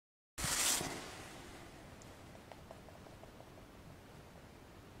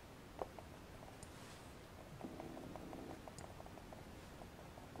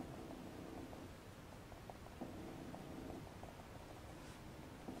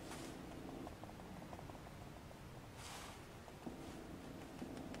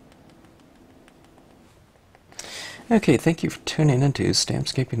Okay, thank you for tuning into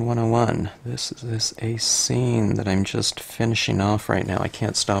Stampscaping 101. This is a scene that I'm just finishing off right now. I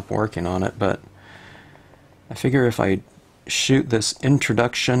can't stop working on it, but I figure if I shoot this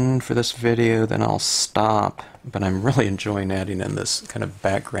introduction for this video, then I'll stop. But I'm really enjoying adding in this kind of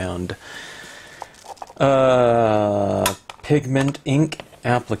background pigment ink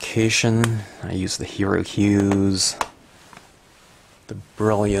application. I use the Hero Hues, the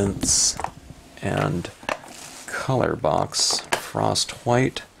Brilliance, and Color Box Frost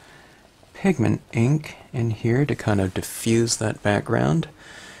White pigment ink in here to kind of diffuse that background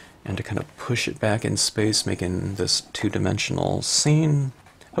and to kind of push it back in space, making this two-dimensional scene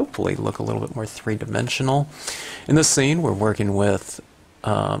hopefully look a little bit more three-dimensional. In this scene we're working with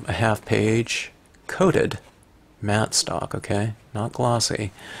a half-page coated matte stock, okay? Not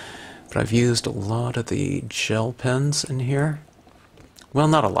glossy. But I've used a lot of the gel pens in here. Well,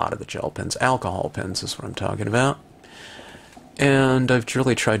 not a lot of the gel pens. Alcohol pens is what I'm talking about. And I've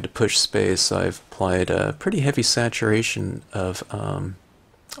really tried to push space. I've applied a pretty heavy saturation of a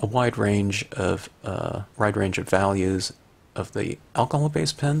wide range of values of the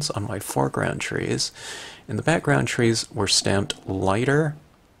alcohol-based pens on my foreground trees. And the background trees were stamped lighter,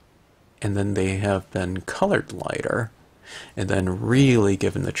 and then they have been colored lighter, and then really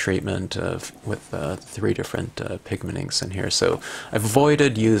given the treatment of with three different pigment inks in here. So I've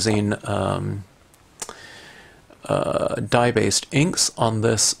avoided using dye-based inks on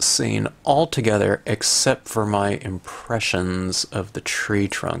this scene altogether, except for my impressions of the tree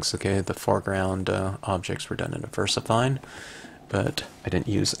trunks. Okay, the foreground objects were done in a VersaFine, but I didn't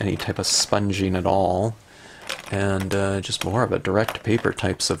use any type of sponging at all, and just more of a direct paper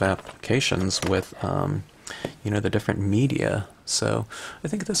types of applications with you know, the different media. So I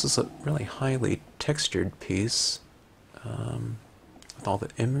think this is a really highly textured piece with all the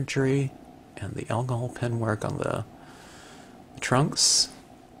imagery and the alcohol pen work on the trunks,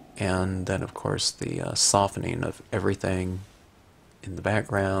 and then of course the softening of everything in the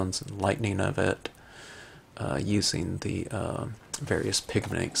backgrounds and lightening of it using the various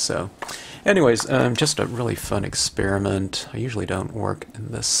pigment inks. So anyways, just a really fun experiment. I usually don't work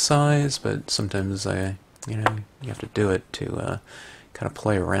in this size, but sometimes you know, you have to do it to kind of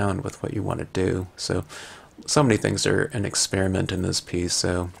play around with what you want to do. So many things are an experiment in this piece,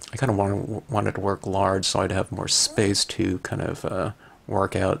 so I kind of wanted to work large so I'd have more space to kind of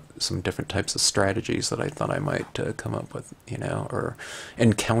work out some different types of strategies that I thought I might come up with, you know, or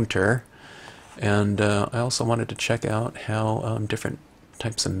encounter. And I also wanted to check out how different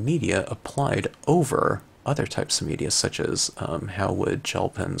types of media applied over other types of media, such as how would gel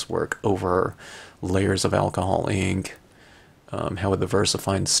pens work over layers of alcohol ink, how would the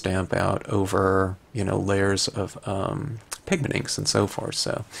VersaFine stamp out over, you know, layers of pigment inks and so forth.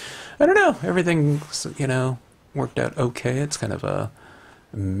 So I don't know, everything, you know, worked out okay. It's kind of a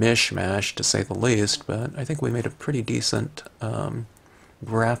mishmash to say the least, but I think we made a pretty decent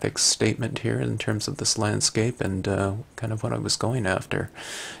graphic statement here in terms of this landscape and kind of what I was going after.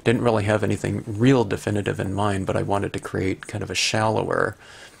 Didn't really have anything real definitive in mind, but I wanted to create kind of a shallower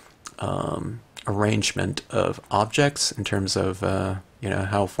arrangement of objects in terms of you know,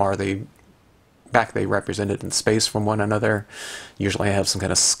 how far back they represented in space from one another. Usually I have some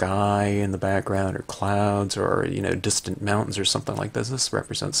kind of sky in the background or clouds or, you know, distant mountains or something like this. This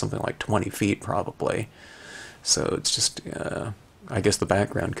represents something like 20 feet probably. So it's just I guess the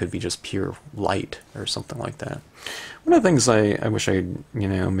background could be just pure light or something like that. One of the things I wish you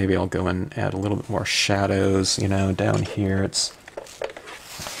know, maybe I'll go and add a little bit more shadows, you know, down here. It's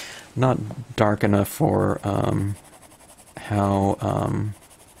not dark enough for how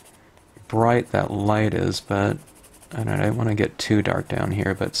bright that light is, but I don't want to get too dark down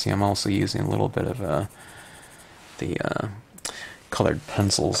here. But see, I'm also using a little bit of the colored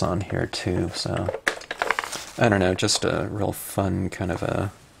pencils on here too, so I don't know, just a real fun kind of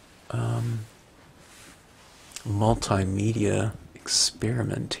a multimedia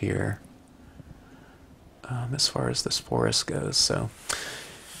experiment here as far as this forest goes. So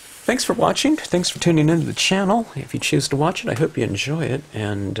thanks for watching. Thanks for tuning into the channel. If you choose to watch it, I hope you enjoy it.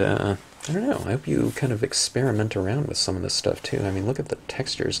 And I don't know, I hope you kind of experiment around with some of this stuff too. I mean, look at the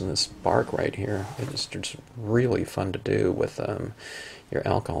textures in this bark right here. It is just really fun to do with your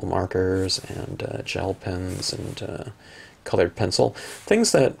alcohol markers and gel pens and colored pencil.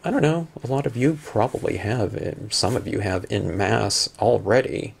 Things that, I don't know, a lot of you probably have, some of you have in mass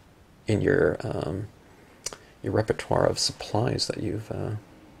already in your repertoire of supplies that you've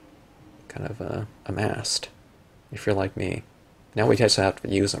kind of amassed, if you're like me. Now we just have to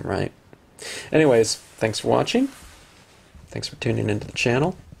use them, right? Anyways, thanks for watching. Thanks for tuning into the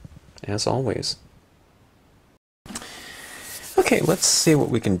channel, as always. Okay, let's see what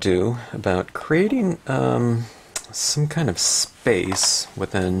we can do about creating some kind of space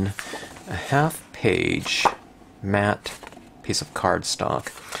within a half-page matte piece of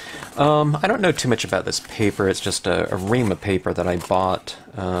cardstock. I don't know too much about this paper. It's just a ream of paper that I bought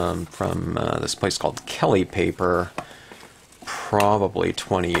from this place called Kelly Paper probably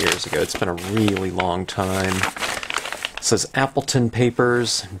 20 years ago. It's been a really long time. It says Appleton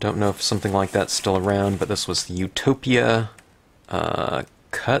Papers. Don't know if something like that's still around, but this was the Utopia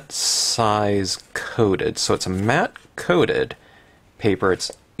cut size coated. So it's a matte coated paper. It's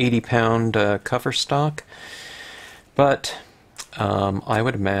 80-pound cover stock. But I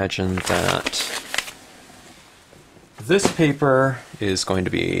would imagine that this paper is going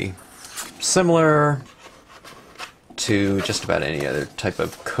to be similar to just about any other type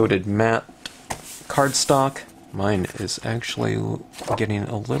of coated matte cardstock. Mine is actually getting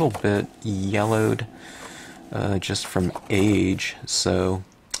a little bit yellowed just from age, so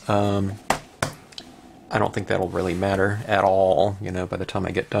I don't think that'll really matter at all, you know, by the time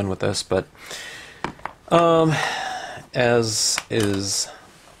I get done with this. But as is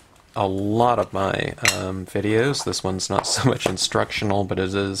a lot of my videos, this one's not so much instructional, but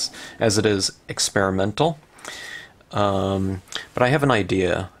it is experimental. But I have an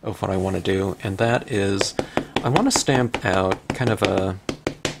idea of what I want to do, and that is I want to stamp out kind of a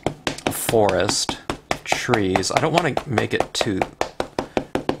forest, trees. I don't want to make it too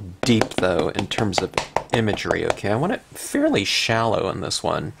deep, though, in terms of imagery, okay? I want it fairly shallow in this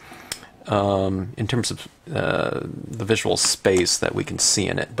one, in terms of the visual space that we can see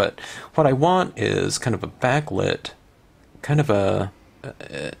in it. But what I want is kind of a backlit, kind of a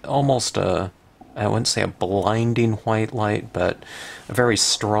almost a, I wouldn't say a blinding white light, but a very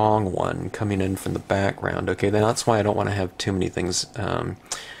strong one coming in from the background. Okay, then that's why I don't want to have too many things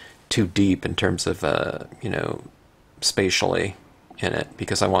too deep in terms of, you know, spatially in it,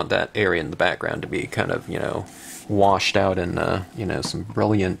 because I want that area in the background to be kind of, you know, washed out in, you know, some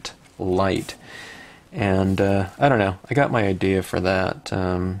brilliant light. And I don't know, I got my idea for that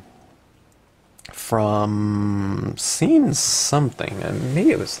from seeing something, and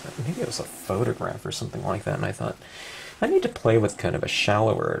maybe it was a photograph or something like that, and I thought I need to play with kind of a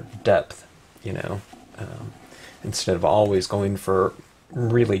shallower depth, you know, instead of always going for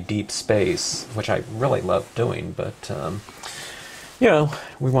really deep space, which I really love doing. But you know,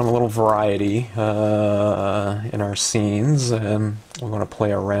 we want a little variety in our scenes, and we want to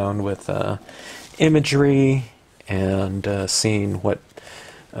play around with imagery and seeing what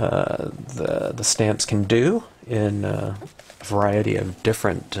the stamps can do in a variety of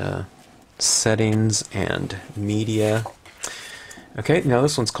different settings and media. Okay, now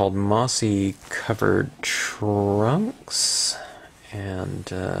this one's called Mossy Covered Trunks,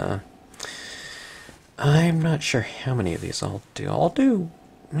 and I'm not sure how many of these I'll do. I'll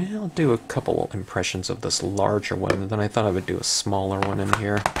do a couple impressions of this larger one, and then I thought I would do a smaller one in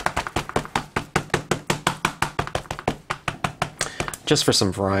here, just for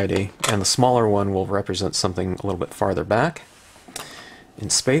some variety. And the smaller one will represent something a little bit farther back in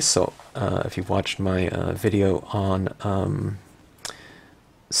space. So if you've watched my video on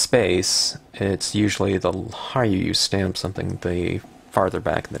space, it's usually the higher you stamp something, the farther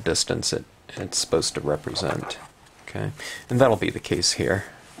back in the distance it's supposed to represent. Okay, and that'll be the case here.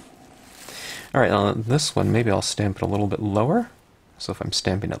 Alright, on this one, maybe I'll stamp it a little bit lower. So if I'm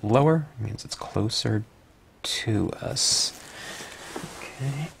stamping it lower, it means it's closer to us.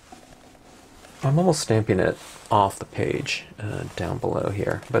 Okay. I'm almost stamping it off the page down below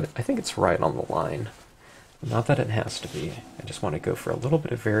here, but I think it's right on the line. Not that it has to be. I just want to go for a little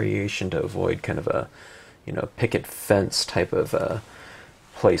bit of variation to avoid kind of a, you know, picket fence type of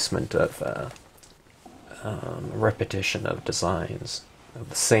placement of repetition of designs, of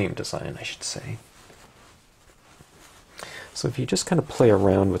the same design, I should say. So if you just kind of play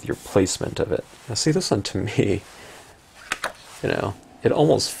around with your placement of it. Now see, this one to me, you know, it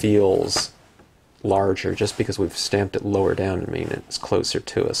almost feels larger just because we've stamped it lower down. I mean, it's closer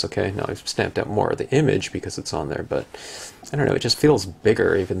to us, okay? Now I've stamped out more of the image because it's on there, but I don't know, it just feels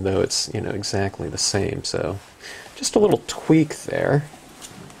bigger even though it's, you know, exactly the same. So just a little tweak there.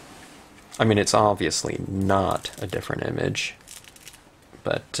 I mean, it's obviously not a different image,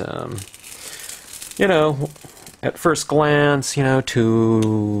 but, you know, at first glance, you know,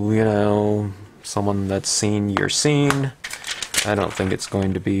 to, you know, someone that's seen your scene, I don't think it's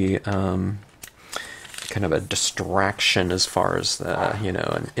going to be kind of a distraction as far as the, you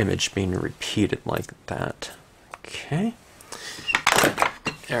know, an image being repeated like that. Okay.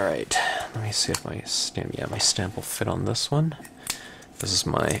 Alright, let me see if my stamp will fit on this one. This is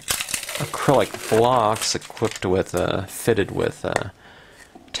my acrylic blocks equipped with, fitted with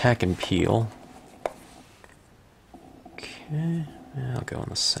tack and peel. Okay, I'll go in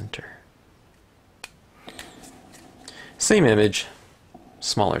the center. Same image,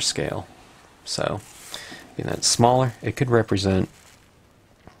 smaller scale. So, being that it's smaller, it could represent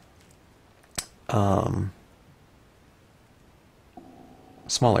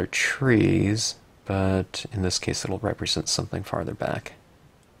smaller trees, but in this case it'll represent something farther back.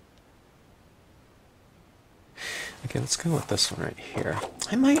 Okay, let's go with this one right here.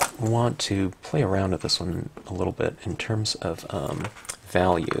 I might want to play around with this one a little bit in terms of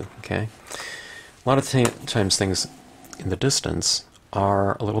value, okay? A lot of times things in the distance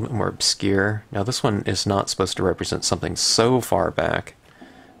are a little bit more obscure. Now this one is not supposed to represent something so far back,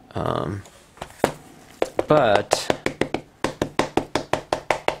 but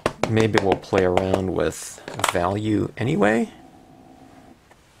maybe we'll play around with value anyway.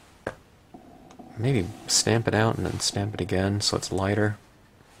 Maybe stamp it out and then stamp it again so it's lighter.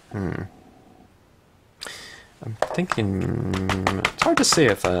 I'm thinking it's hard to say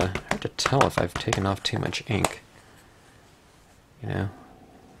if hard to tell if I've taken off too much ink. You know,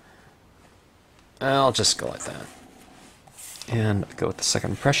 I'll just go like that and go with the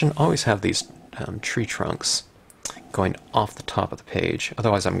second impression. Always have these tree trunks going off the top of the page.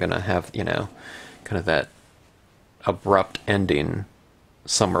 Otherwise, I'm going to have, you know, kind of that abrupt ending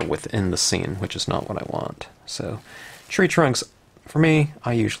somewhere within the scene, which is not what I want. So, tree trunks, for me,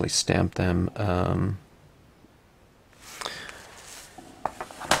 I usually stamp them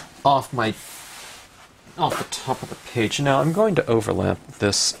off the top of the page. Now, I'm going to overlap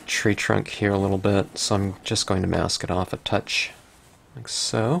this tree trunk here a little bit, so I'm just going to mask it off a touch, like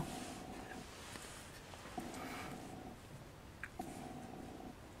so.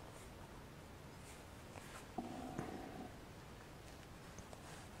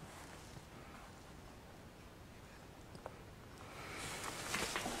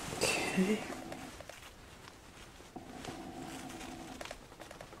 Okay.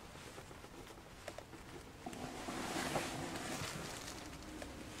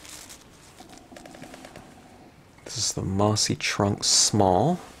 This is the Mossy trunk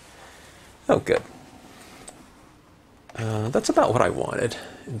small. Oh, good. That's about what I wanted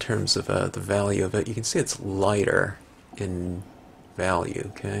in terms of the value of it. You can see it's lighter in value,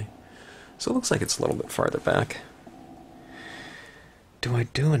 okay? So it looks like it's a little bit farther back. Do I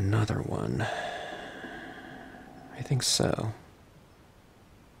do another one? I think so.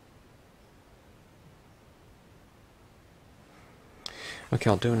 Okay,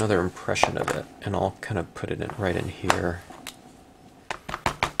 I'll do another impression of it, and I'll kind of put it in right in here.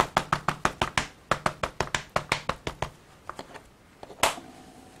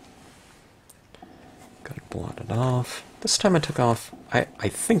 Gotta blot it off. This time I took off, I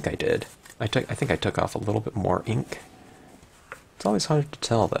think I did. I think I took off a little bit more ink. It's always hard to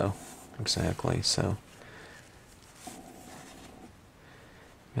tell, though, exactly, so.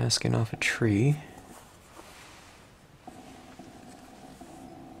 Masking off a tree.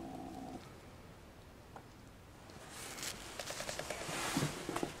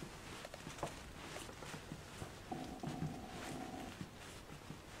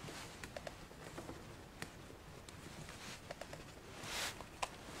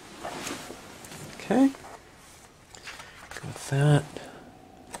 Okay. That,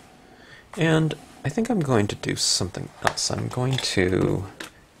 and I think I'm going to do something else. I'm going to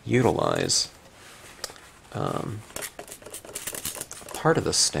utilize part of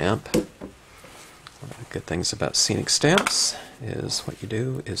the stamp. One of the good things about scenic stamps is what you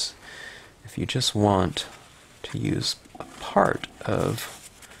do is if you just want to use a part of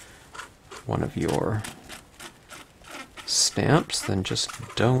one of your stamps, then just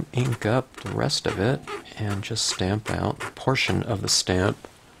don't ink up the rest of it and just stamp out the portion of the stamp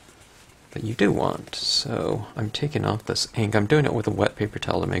that you do want. So I'm taking off this ink. I'm doing it with a wet paper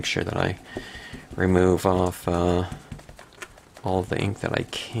towel to make sure that I remove off all of the ink that I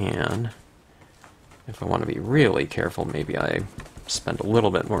can. If I want to be really careful, maybe I spend a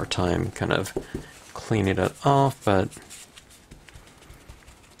little bit more time kind of cleaning it off, but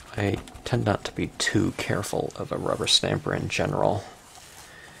I tend not to be too careful of a rubber stamper in general.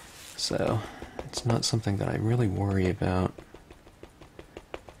 So it's not something that I really worry about.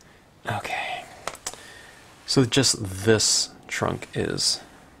 Okay. So just this trunk is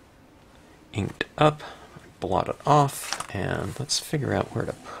inked up. Blot it off, and let's figure out where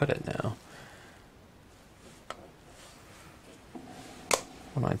to put it now.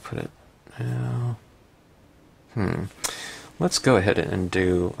 When I put it now. Let's go ahead and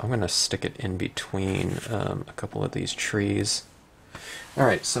do, I'm going to stick it in between a couple of these trees.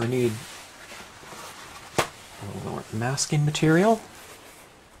 Alright, so I need a little more masking material.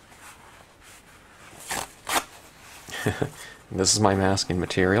 This is my masking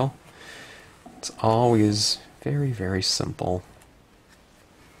material. It's always very, very simple.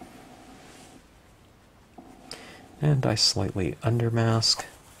 And I slightly undermask.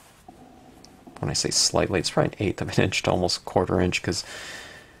 When I say slightly, it's probably 1/8 of an inch to almost 1/4 inch, because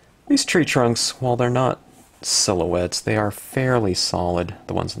these tree trunks, while they're not silhouettes, they are fairly solid,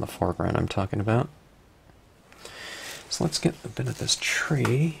 the ones in the foreground I'm talking about. So let's get a bit of this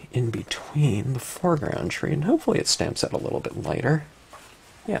tree in between the foreground tree, and hopefully it stamps out a little bit lighter.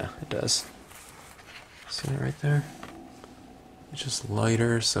 Yeah, it does. See that right there? It's just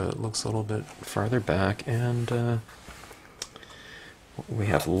lighter, so it looks a little bit farther back, and we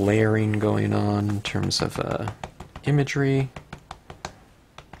have layering going on in terms of imagery.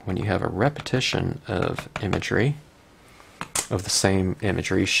 When you have a repetition of imagery, of the same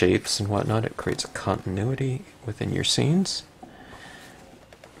imagery, shapes and whatnot, it creates a continuity within your scenes.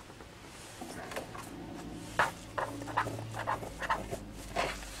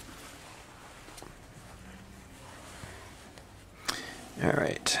 All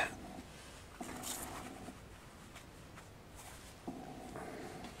right.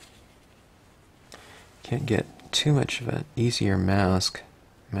 Can't get too much of an easier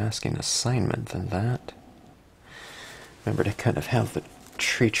masking assignment than that. Remember to kind of have the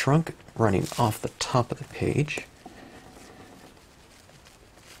tree trunk running off the top of the page.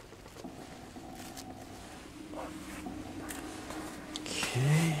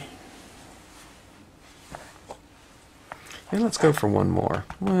 Okay. And let's go for one more.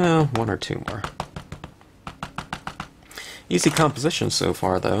 Well, one or two more. Easy composition so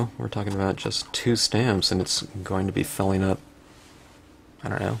far, though. We're talking about just 2 stamps, and it's going to be filling up, I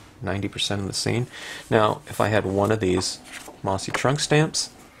don't know, 90% of the scene. Now, if I had one of these Mossy trunk stamps,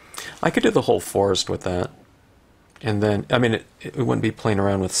 I could do the whole forest with that. And then, I mean, it wouldn't be playing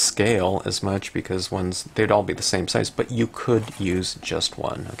around with scale as much, because they'd all be the same size, but you could use just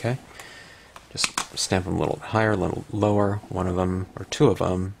one, okay? Just stamp them a little higher, a little lower, one of them or 2 of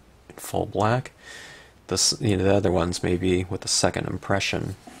them in full black. The other ones maybe with the second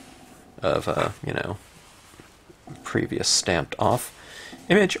impression of previous stamped off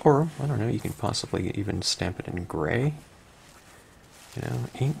image, or I don't know, you can possibly even stamp it in gray,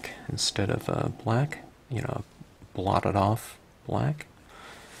 ink instead of black, blotted off black.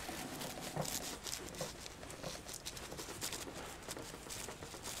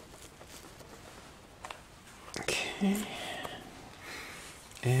 Okay,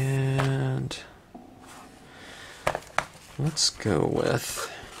 and let's go with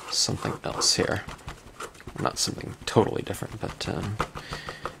something else here. Not something totally different, but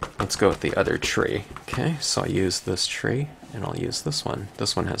let's go with the other tree. Okay, so I use this tree, and I'll use this one.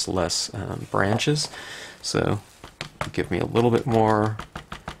 This one has less branches, so give me a little bit more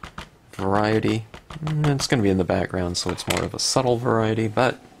variety. It's going to be in the background, so it's more of a subtle variety,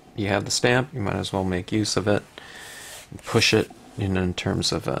 but you have the stamp, you might as well make use of it, and push it in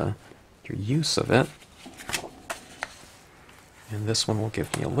terms of your use of it. And this one will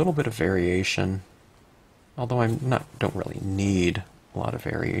give me a little bit of variation, although don't really need a lot of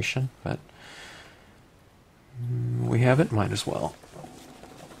variation, but we have it, might as well.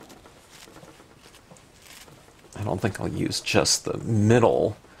 I don't think I'll use just the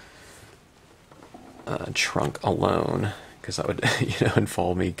middle trunk alone, because that would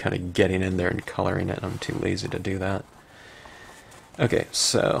involve me kind of getting in there and coloring it. I'm too lazy to do that. Okay,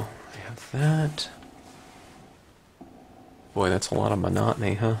 so I have that. Boy, that's a lot of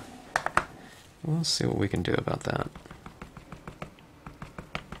monotony, huh? We'll see what we can do about that.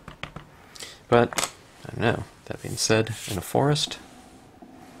 But, I don't know. That being said, in a forest,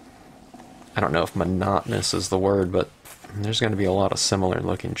 I don't know if monotonous is the word, but there's going to be a lot of similar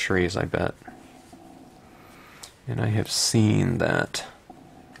looking trees, I bet. And I have seen that.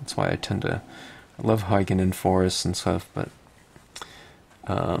 That's why I love hiking in forests and stuff, but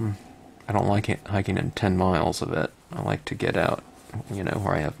I don't like hiking in 10 miles of it. I like to get out,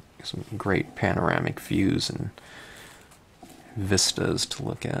 where I have some great panoramic views and vistas to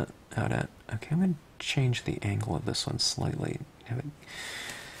look out at. Okay, I'm going to change the angle of this one slightly. Have it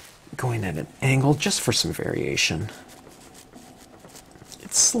going at an angle just for some variation.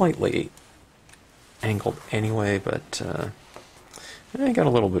 It's slightly angled anyway, but I got a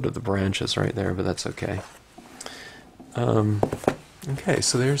little bit of the branches right there, but that's okay. Okay,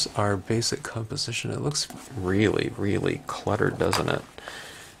 so there's our basic composition. It looks really, really cluttered, doesn't it?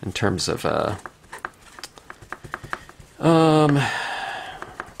 In terms of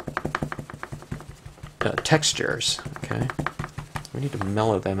textures. Okay, let me we need to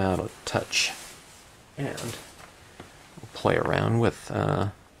mellow them out a touch. And we'll play around with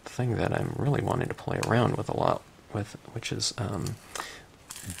the thing that I'm really wanting to play around with a lot with, which is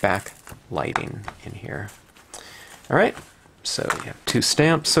backlighting in here. Alright, so you have 2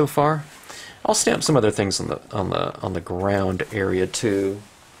 stamps so far. I'll stamp some other things on the ground area too.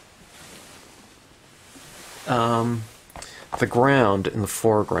 The ground in the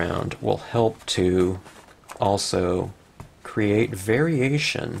foreground will help to also create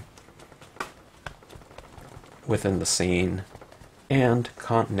variation within the scene and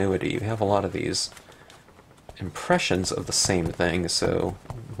continuity. You have a lot of these impressions of the same thing, so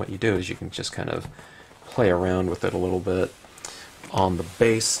what you do is you can just kind of play around with it a little bit on the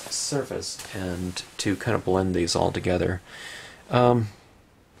base surface and to kind of blend these all together.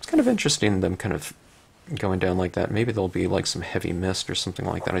 It's kind of interesting them kind of going down like that. Maybe there'll be like some heavy mist or something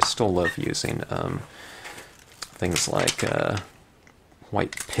like that. I still love using things like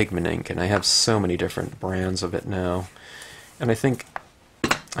white pigment ink, and I have so many different brands of it now. And I think,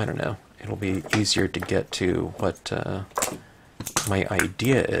 I don't know, it'll be easier to get to what my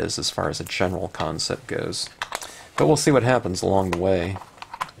idea is as far as a general concept goes. But we'll see what happens along the way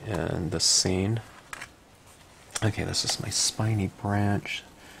in this scene. Okay, this is my spiny branch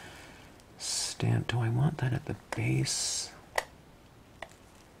stamp. Do I want that at the base?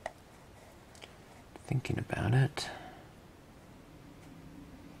 Thinking about it.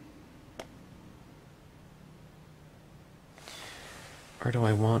 Or do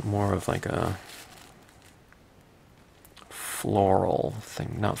I want more of like a floral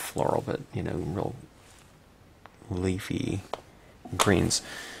thing? Not floral, but, you know, real leafy greens.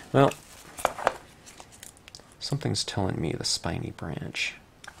 Well, something's telling me the spiny branch.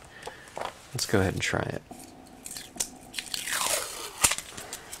 Let's go ahead and try it.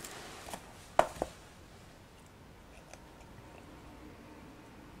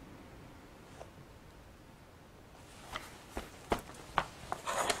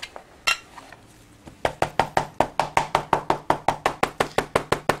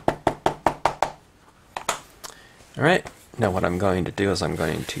 Alright, now what I'm going to do is I'm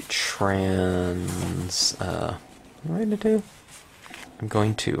going to what am I going to do? I'm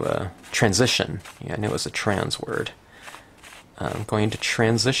going to transition. Yeah, I knew it was a trans word. I'm going to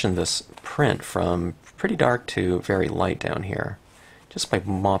transition this print from pretty dark to very light down here, just by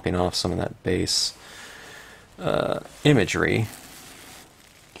mopping off some of that base imagery.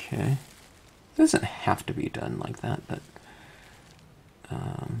 Okay. It doesn't have to be done like that, but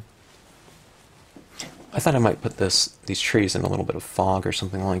I thought I might put these trees in a little bit of fog or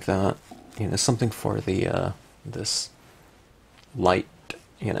something like that. You know, something for the this light,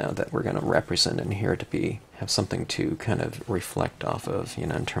 you know, that we're going to represent in here to have something to kind of reflect off of, you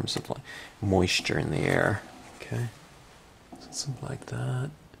know, in terms of like moisture in the air. Okay, so something like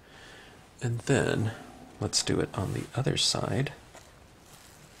that. And then let's do it on the other side.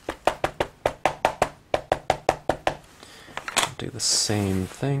 Do the same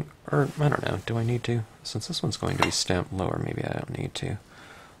thing, or I don't know, do I need to? Since this one's going to be stamped lower, maybe I don't need to.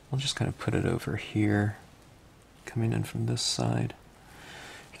 I'll just kind of put it over here, coming in from this side.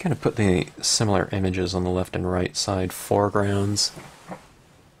 You kind of put the similar images on the left and right side foregrounds.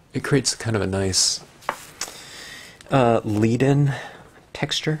 It creates kind of a nice lead-in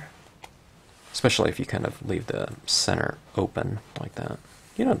texture, especially if you kind of leave the center open like that.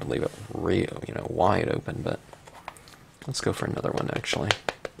 You don't have to leave it real, you know, wide open, but let's go for another one, actually.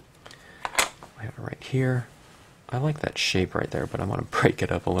 I have it right here. I like that shape right there, but I want to break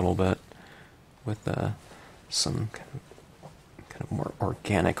it up a little bit with some kind of more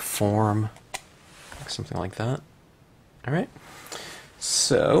organic form, something like that. All right.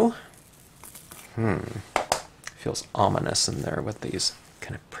 So, feels ominous in there with these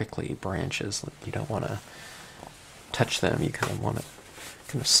kind of prickly branches. You don't want to touch them. You kind of want to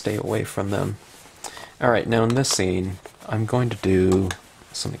kind of stay away from them. All right, now in this scene, I'm going to do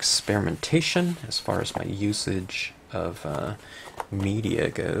some experimentation as far as my usage of media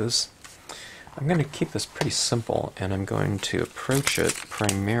goes. I'm going to keep this pretty simple, and I'm going to approach it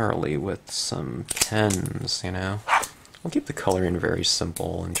primarily with some pens, you know. I'll keep the coloring very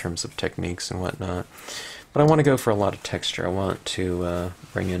simple in terms of techniques and whatnot, but I want to go for a lot of texture. I want to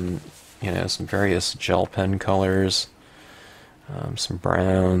bring in, you know, some various gel pen colors, some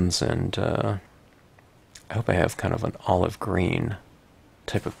browns, and I hope I have kind of an olive green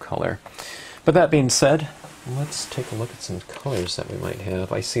type of color. But that being said, let's take a look at some colors that we might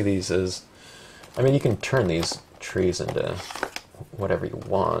have. I see these as, I mean, you can turn these trees into whatever you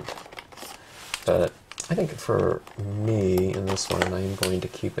want, but I think for me in this one, I am going to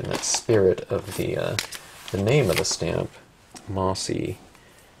keep in that spirit of the name of the stamp, Mossy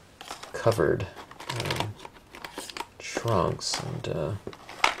covered trunks, and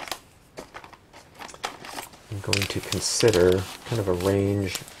I'm going to consider kind of a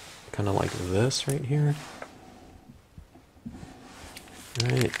range kind of like this right here.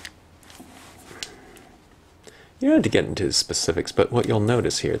 Right. You don't have to get into specifics, but what you'll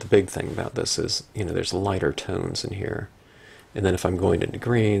notice here, the big thing about this is, you know, there's lighter tones in here. And then if I'm going into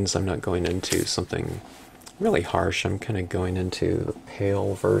greens, I'm not going into something really harsh. I'm kind of going into the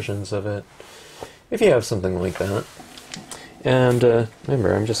pale versions of it, if you have something like that. And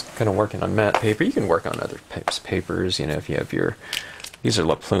remember, I'm just kind of working on matte paper. You can work on other types of papers, you know, if you have your, these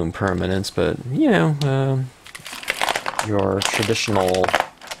are Plume permanents, but, you know, your traditional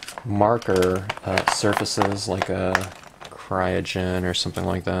marker surfaces like a cryogen or something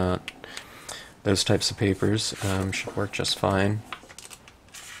like that. Those types of papers should work just fine.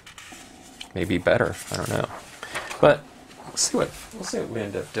 Maybe better, I don't know. But we'll see what we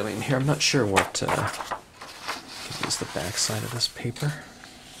end up doing here. I'm not sure what could use the back side of this paper.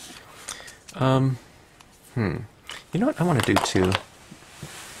 You know what I want to do too?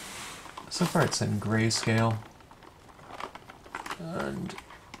 So far it's in grayscale, and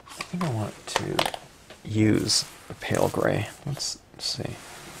I think I want to use a pale gray. Let's see.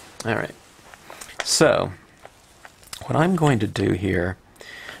 Alright. So, what I'm going to do here,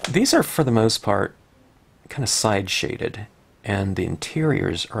 these are for the most part kind of side shaded, and the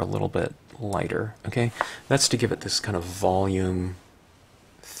interiors are a little bit lighter, okay? That's to give it this kind of volume,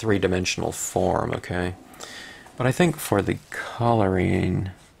 three-dimensional form, okay? But I think for the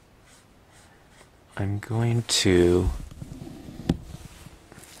coloring, I'm going to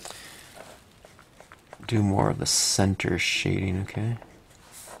do more of the center shading, okay?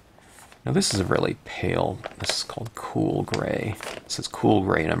 Now this is a really pale, this is called cool gray. This is cool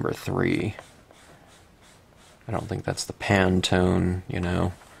gray number 3. I don't think that's the Pantone, you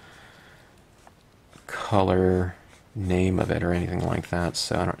know, color name of it or anything like that,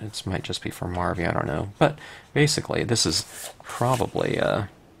 so I don't, it might just be from Marvy, I don't know. But basically this is probably I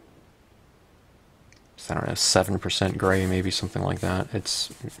don't know, 7% gray, maybe something like that. It's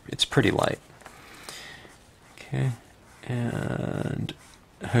pretty light. Okay, and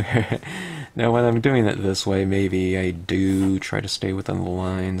now when I'm doing it this way, maybe I do try to stay within the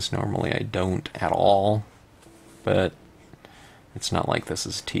lines. Normally I don't at all, but it's not like this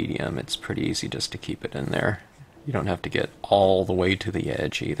is tedium. It's pretty easy just to keep it in there. You don't have to get all the way to the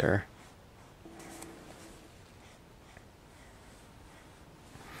edge either.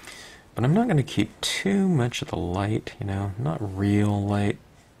 But I'm not going to keep too much of the light, you know, not real light.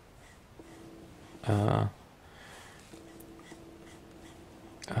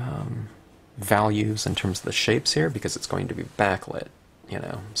 Values in terms of the shapes here, because it's going to be backlit, you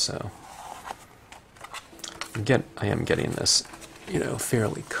know, so I am getting this, you know,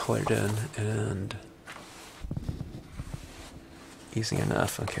 fairly colored in and easy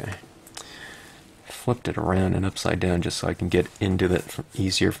enough. Okay, flipped it around and upside down just so I can get into it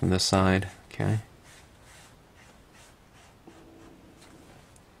easier from this side. Okay.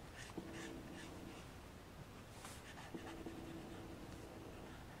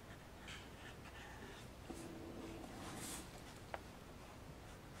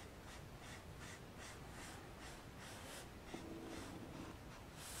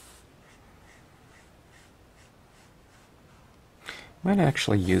 Might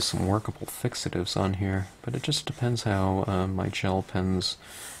actually use some workable fixatives on here, but it just depends how my gel pens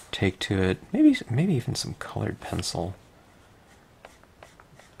take to it. Maybe even some colored pencil.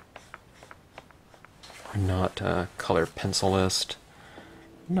 I'm not a color pencilist.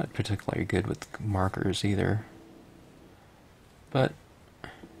 I'm not particularly good with markers either. But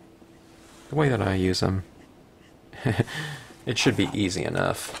the way that I use them, it should be easy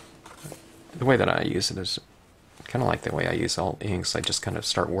enough. The way that I use it is kind of like the way I use all inks. I just kind of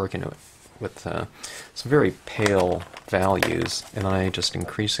start working with some very pale values, and then I just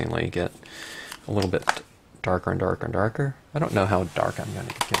increasingly get a little bit darker and darker and darker. I don't know how dark I'm going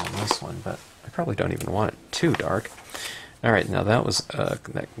to get on this one, but I probably don't even want it too dark. Alright, now that was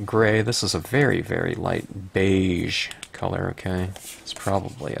that gray. This is a very, very light beige color, okay? It's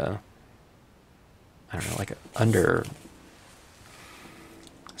probably a, I don't know, like under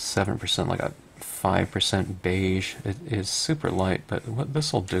 7%, like a 5% beige. It is super light, but what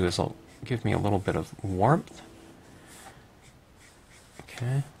this will do is it'll give me a little bit of warmth.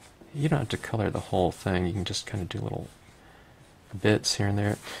 Okay, you don't have to color the whole thing, you can just kind of do little bits here and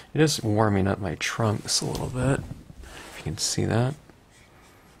there. It is warming up my trunks a little bit, if you can see that.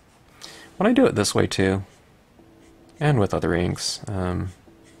 When I do it this way too, and with other inks, you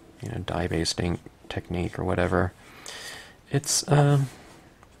know, dye-based ink technique or whatever, It's an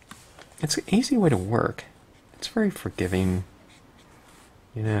easy way to work. It's very forgiving.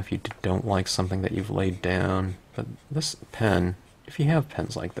 You know, if you don't like something that you've laid down. But this pen, if you have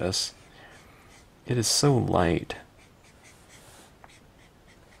pens like this, it is so light.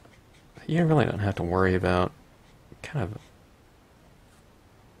 You really don't have to worry about kind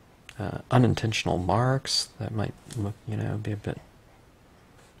of unintentional marks that might look, you know, be a bit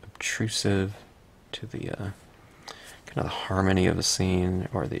obtrusive to the kind of the harmony of the scene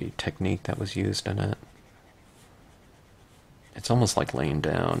or the technique that was used in it. It's almost like laying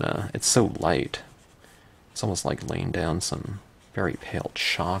down, it's so light, it's almost like laying down some very pale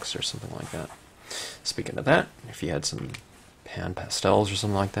chalks or something like that. Speaking of that, if you had some pan pastels or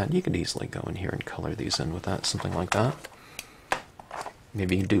something like that, you could easily go in here and color these in with that, something like that.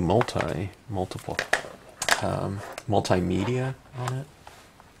 Maybe you do multiple multimedia on it.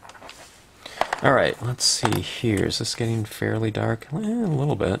 Alright, let's see here. Is this getting fairly dark? A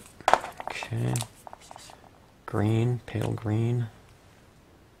little bit. Okay. Green, pale green.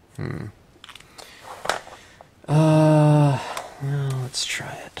 Well, let's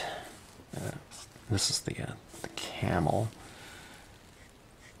try it. This is the camel.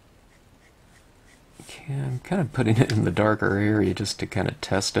 Okay, I'm kind of putting it in the darker area just to kind of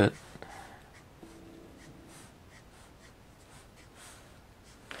test it.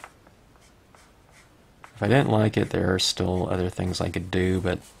 If I didn't like it, there are still other things I could do,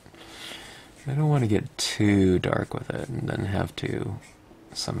 but I don't want to get too dark with it and then have to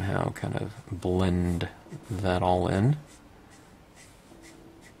somehow kind of blend that all in.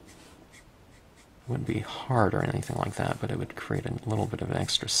 It wouldn't be hard or anything like that, but it would create a little bit of an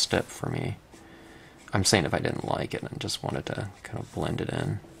extra step for me. I'm saying if I didn't like it and just wanted to kind of blend it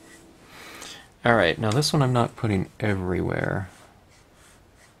in. Alright, now this one I'm not putting everywhere.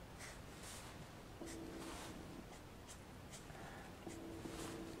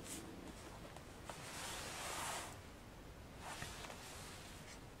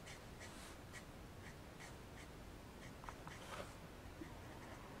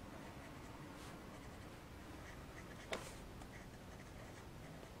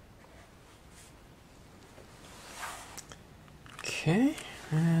 Okay,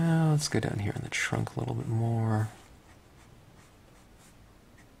 now let's go down here in the trunk a little bit more.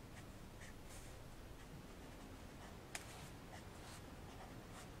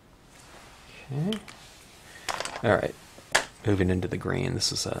 Okay. Alright, moving into the green.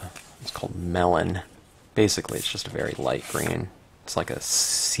 This is it's called Melon. Basically, it's just a very light green. It's like a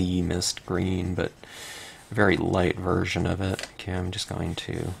sea mist green, but a very light version of it. Okay, I'm just going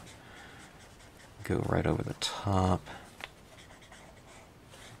to go right over the top.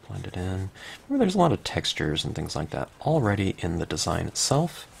 Blend it in. Remember, there's a lot of textures and things like that already in the design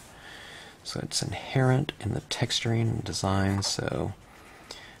itself. So it's inherent in the texturing and design, so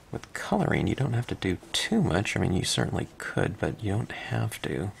with coloring you don't have to do too much. I mean, you certainly could, but you don't have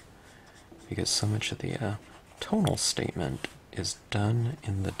to, because so much of the tonal statement is done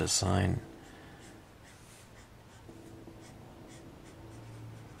in the design.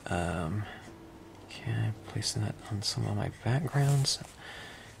 Okay, placing that on some of my backgrounds.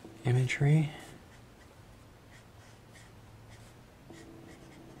 Imagery.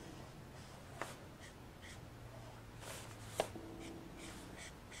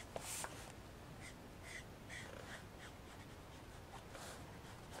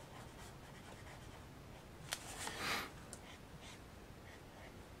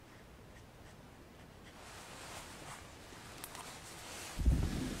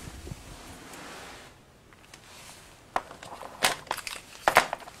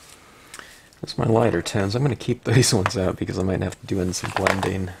 That's my lighter tones. I'm going to keep these ones out because I might have to do in some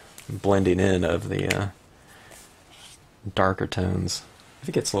blending in of the darker tones. If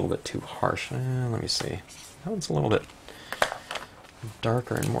it gets a little bit too harsh, let me see. That one's a little bit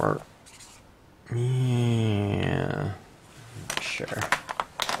darker and more, yeah, sure.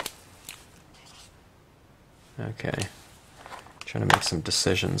 Okay, trying to make some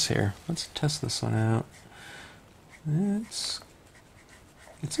decisions here. Let's test this one out.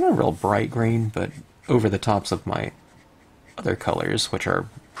 It's not a real bright green, but over the tops of my other colors, which are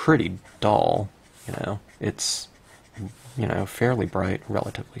pretty dull, you know, it's, you know, fairly bright,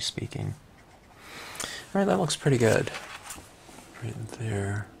 relatively speaking. Alright, that looks pretty good. Right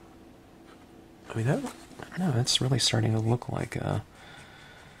there. I mean, that, I don't know, that's really starting to look like a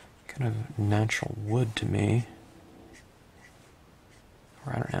kind of natural wood to me.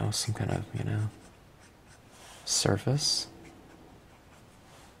 Or I don't know, some kind of, you know, surface.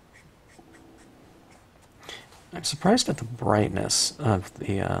 I'm surprised at the brightness of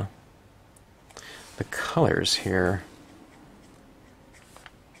the colors here.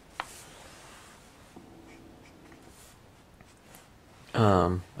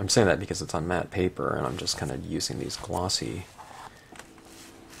 I'm saying that because it's on matte paper, and I'm just kind of using these glossy,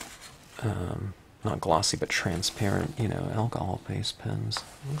 not glossy, but transparent, you know, alcohol-based pens.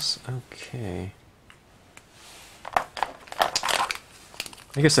 Looks okay.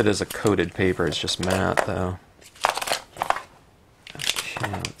 I guess it is a coated paper, it's just matte, though. Okay,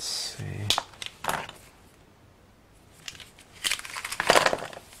 let's see.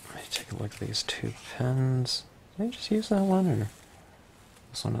 Let me take a look at these two pens. Did I just use that one, or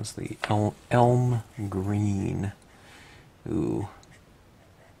this one is the Elm Green. Ooh.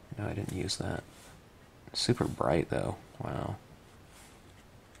 No, I didn't use that. Super bright, though. Wow.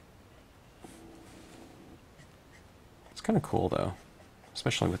 It's kind of cool, though.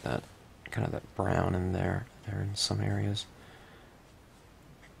 Especially with that, kind of that brown in there in some areas.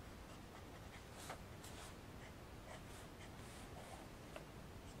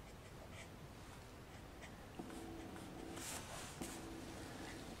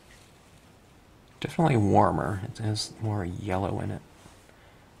 Definitely warmer. It has more yellow in it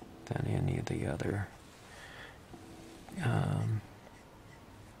than any of the other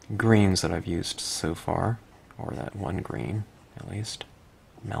greens that I've used so far, or that one green, at least.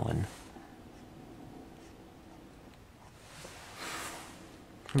 Melon.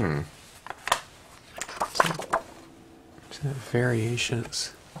 So that variation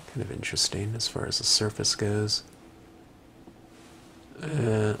is kind of interesting as far as the surface goes.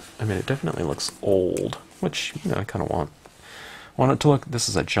 I mean, it definitely looks old, which, you know, I kind of want it to look. This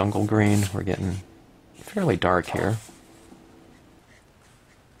is a jungle green. We're getting fairly dark here.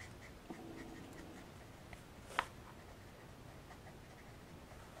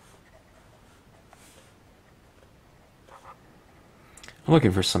 I'm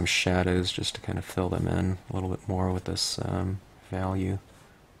looking for some shadows just to kind of fill them in a little bit more with this value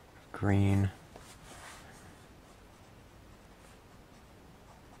green.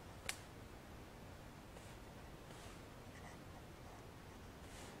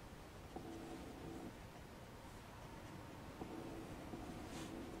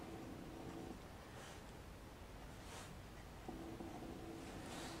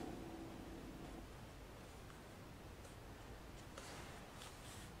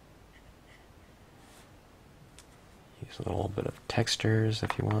 Use a little bit of textures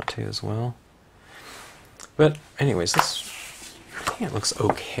if you want to as well. But anyways, this, I think it looks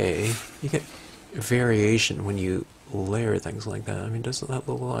okay. You get variation when you layer things like that. I mean, doesn't that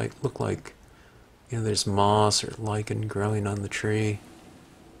look like you know, there's moss or lichen growing on the tree?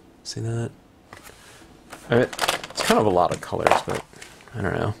 See that? I mean, it's kind of a lot of colors, but I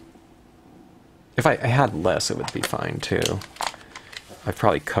don't know. If I had less, it would be fine too. I've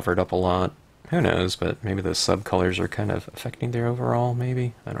probably covered up a lot. Who knows, but maybe those subcolors are kind of affecting their overall,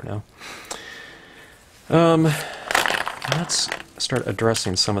 maybe? I don't know. Let's start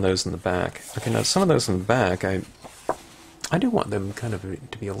addressing some of those in the back. Okay, now some of those in the back, I do want them kind of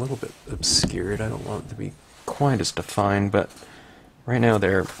to be a little bit obscured. I don't want them to be quite as defined, but right now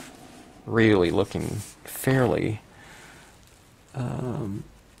they're really looking fairly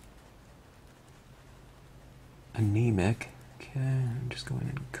anemic. Okay, I'm just going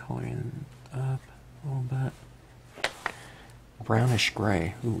and coloring up a little bit. Brownish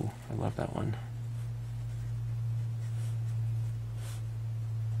gray. Ooh, I love that one.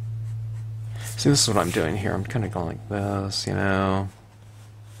 See, this is what I'm doing here. I'm kind of going like this, you know,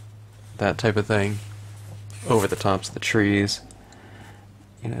 that type of thing, over the tops of the trees,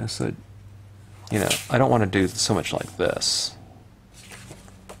 you know, so, you know, I don't want to do so much like this.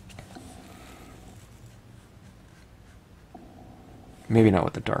 Maybe not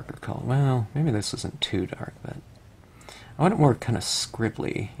with the darker color. Well, maybe this isn't too dark, but I want it more kind of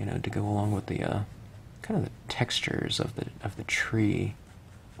scribbly, you know, to go along with the kind of the textures of the tree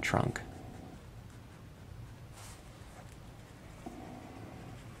trunk.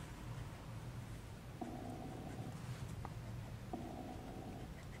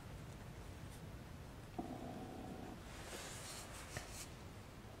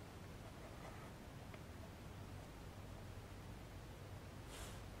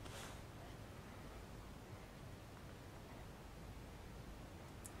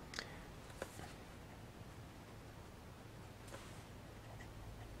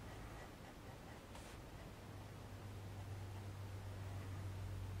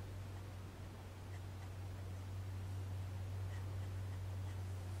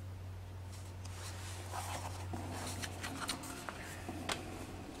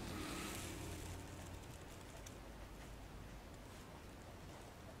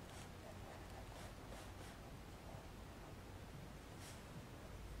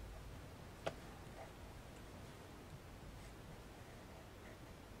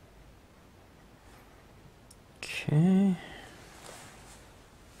 Okay.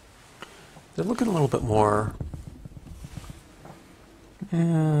 They're looking a little bit more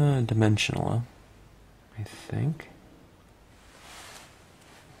dimensional, I think.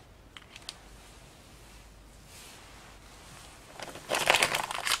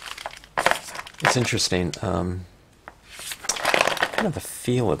 It's interesting, kind of the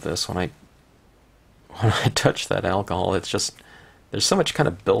feel of this when I touch that alcohol. It's just, there's so much kind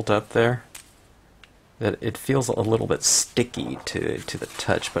of built up there that it feels a little bit sticky to the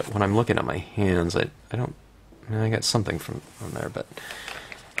touch. But when I'm looking at my hands, I got something from there, but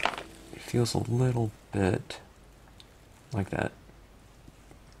it feels a little bit like that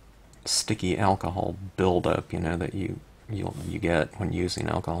sticky alcohol buildup, you know, that you get when using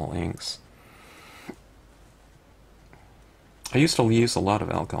alcohol inks. I used to use a lot of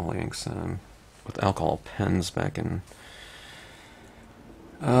alcohol inks with alcohol pens back in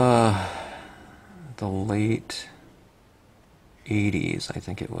the late 80s, I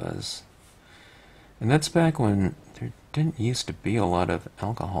think it was. And that's back when there didn't used to be a lot of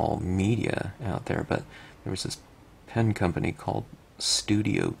alcohol media out there, but there was this pen company called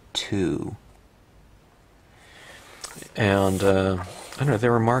Studio 2. And I don't know, they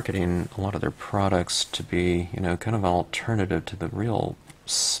were marketing a lot of their products to be, you know, kind of an alternative to the real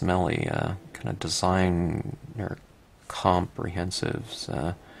smelly kind of design or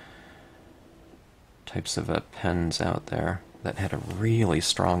comprehensives types of pens out there that had a really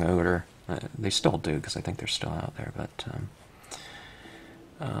strong odor. They still do, because I think they're still out there, but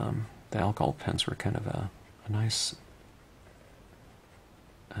the alcohol pens were kind of a nice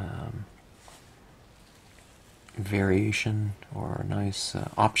variation, or a nice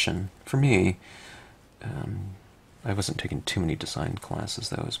option for me. I wasn't taking too many design classes,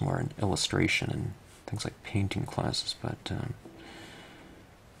 though. It was more in illustration and things like painting classes, but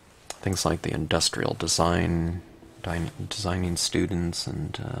things like the industrial designing students,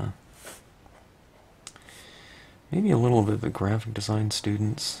 and maybe a little bit of the graphic design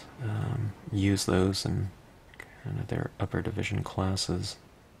students use those in kind of their upper division classes.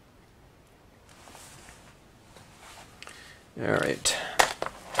 Alright,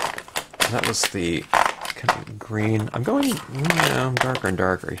 that was the kind of green. I'm going, you know, darker and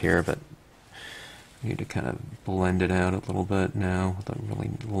darker here, but I need to kind of blend it out a little bit now with a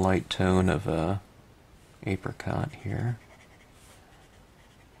really light tone of apricot here.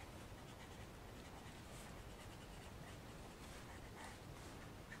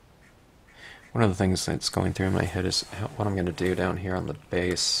 One of the things that's going through my head is what I'm going to do down here on the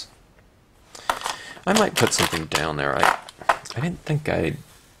base. I might put something down there. I didn't think I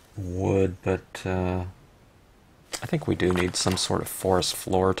would, but I think we do need some sort of forest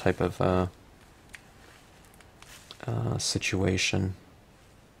floor type of situation.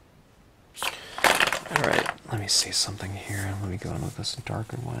 Alright, let me see something here. Let me go in with this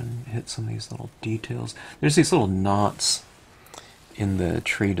darker one, hit some of these little details. There's these little knots in the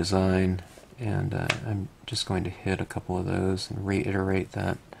tree design, and I'm just going to hit a couple of those and reiterate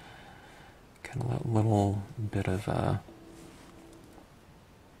that kind of that little bit of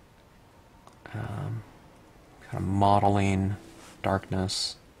kind of modeling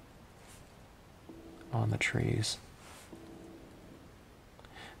darkness on the trees.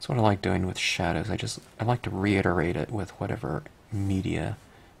 That's what I like doing with shadows. I like to reiterate it with whatever media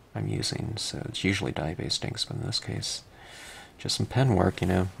I'm using. So it's usually dye-based inks, but in this case, just some pen work, you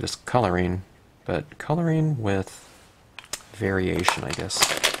know, just coloring, but coloring with variation, I guess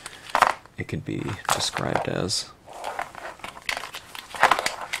it could be described as.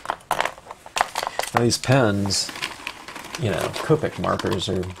 Now these pens, you know, Copic markers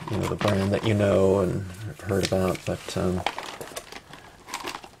are, you know, the brand that you know and have heard about, but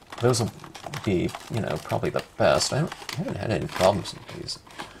those will be, you know, probably the best. I haven't had any problems with these,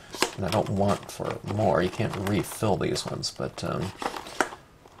 and I don't want for more. You can't refill these ones, but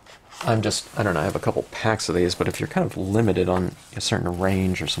I don't know, I have a couple packs of these, but if you're kind of limited on a certain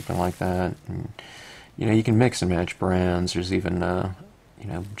range or something like that, and, you know, you can mix and match brands. There's even, you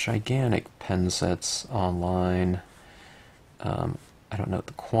know, gigantic pen sets online. I don't know what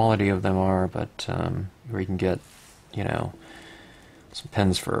the quality of them are, but where you can get, you know, some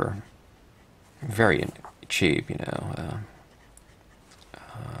pens for very cheap, you know,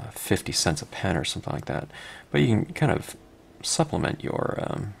 50 cents a pen or something like that. But you can kind of supplement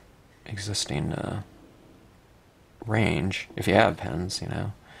your existing range, if you have pens, you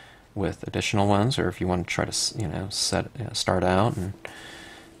know, with additional ones, or if you want to try to, you know, start out and,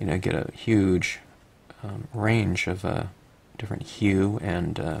 you know, get a huge range of different hue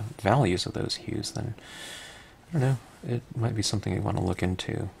and values of those hues, then, I don't know, it might be something you want to look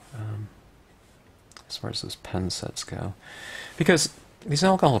into. as far as those pen sets go. Because these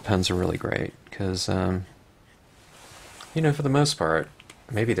alcohol pens are really great, because, you know, for the most part,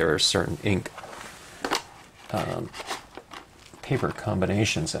 maybe there are certain ink paper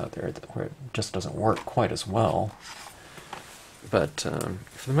combinations out there where it just doesn't work quite as well. But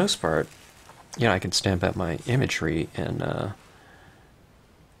for the most part, you know, I can stamp out my imagery in a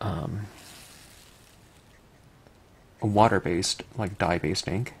water-based, like dye-based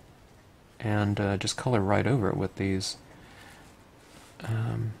ink, and just color right over it with these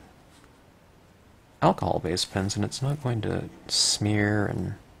alcohol-based pens, and it's not going to smear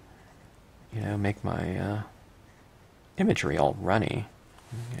and, you know, make my imagery all runny,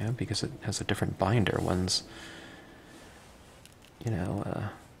 you know, because it has a different binder. One's, you know,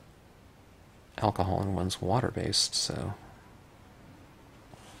 alcohol and one's water-based, so.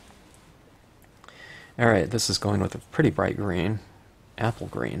 Alright, this is going with a pretty bright green, apple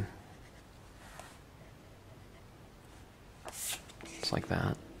green. It's like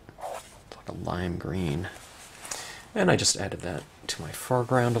that. It's like a lime green. And I just added that to my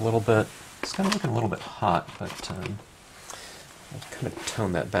foreground a little bit. It's kind of looking a little bit hot, but I'll kind of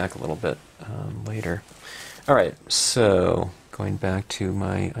tone that back a little bit later. Alright, so going back to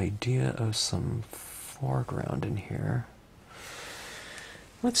my idea of some foreground in here.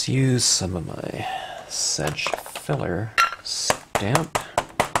 Let's use some of my Sedge filler stamp.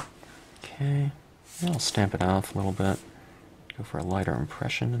 Okay, I'll stamp it off a little bit. Go for a lighter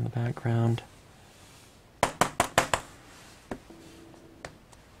impression in the background.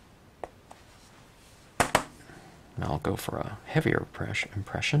 And I'll go for a heavier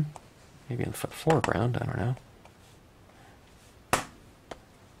impression, maybe in the foreground, I don't know.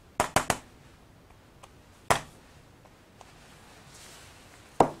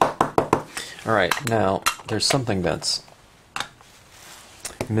 Alright, now there's something that's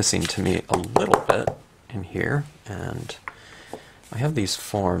missing to me a little bit in here, and I have these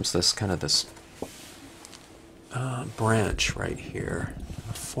forms, this branch right here in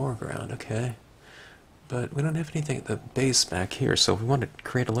the foreground, okay? But we don't have anything at the base back here, so if we want to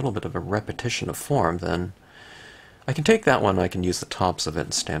create a little bit of a repetition of form, then I can take that one, I can use the tops of it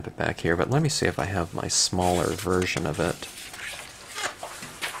and stamp it back here, but let me see if I have my smaller version of it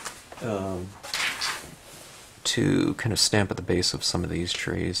to kind of stamp at the base of some of these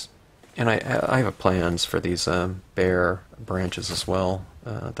trees. And I have plans for these bare branches as well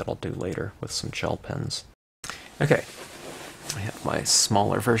that I'll do later with some gel pens. Okay, I have my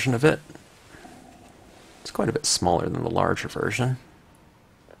smaller version of it. It's quite a bit smaller than the larger version.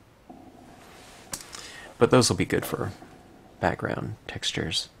 But those will be good for background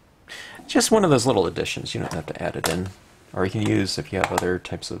textures. Just one of those little additions, you don't have to add it in. Or you can use, if you have other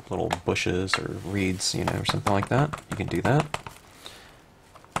types of little bushes or reeds, you know, or something like that, you can do that.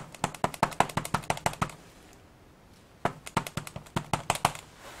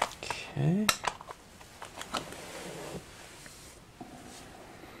 Okay.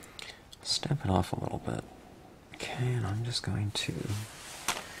 Stamp it off a little bit. Okay, and I'm just going to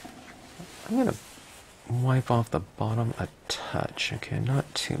wipe off the bottom a touch. Okay,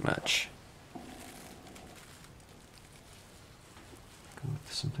 not too much. Go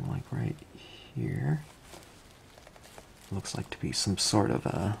with something like right here. Looks like to be some sort of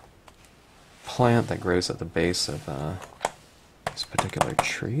a plant that grows at the base of these particular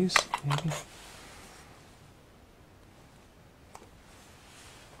trees, maybe.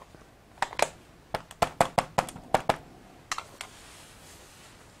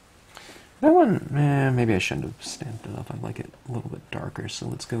 That one, maybe I shouldn't have stamped it off. I like it a little bit darker, so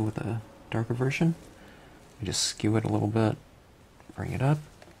let's go with a darker version. I just skew it a little bit, bring it up,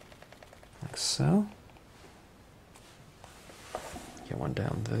 like so. Get one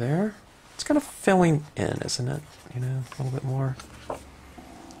down there. It's kind of filling in, isn't it? You know, a little bit more.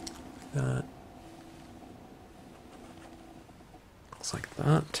 That looks like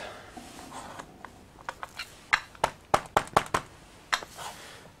that.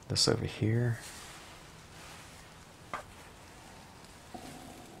 This over here.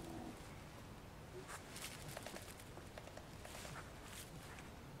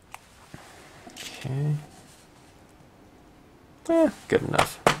 Okay. Good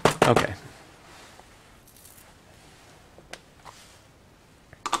enough. Okay.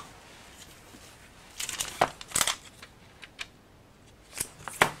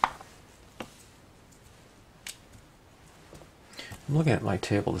 I'm looking at my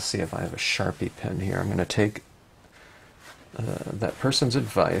table to see if I have a Sharpie pen here. I'm going to take that person's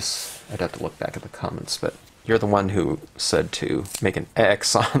advice. I'd have to look back at the comments, but you're the one who said to make an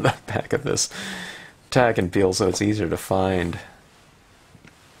X on the back of this tag and peel so it's easier to find.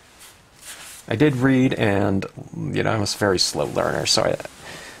 I did read, and you know, I'm a very slow learner, so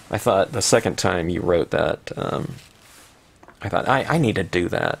I thought the second time you wrote that, I thought I need to do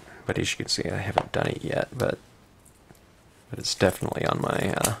that. But as you can see, I haven't done it yet, but it's definitely on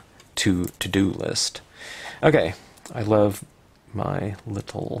my to-do list. Okay, I love my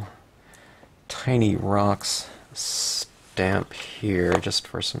little tiny rocks stamp here, just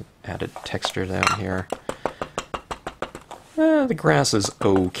for some added texture down here. The grass is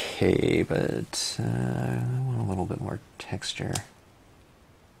okay, but I want a little bit more texture.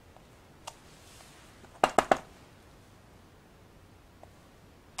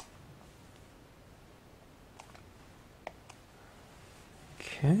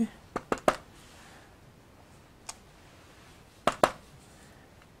 Okay.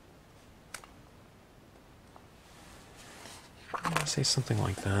 Say something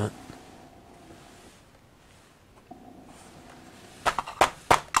like that.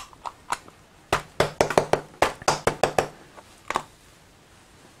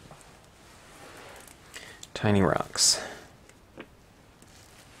 Tiny rocks.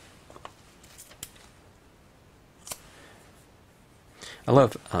 I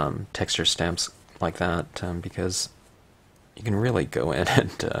love texture stamps like that because you can really go in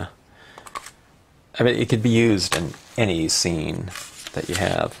and I mean, it could be used in any scene that you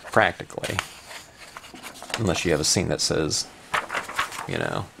have, practically. Unless you have a scene that says, you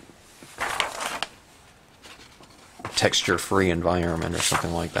know, texture-free environment or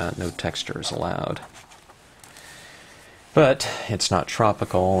something like that. No texture is allowed. But it's not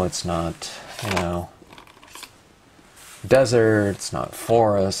tropical, it's not, you know, desert, it's not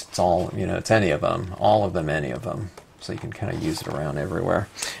forest, it's all, you know, it's any of them. All of them, any of them. So you can kind of use it around everywhere.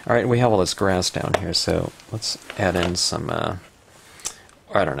 Alright, we have all this grass down here, so let's add in some,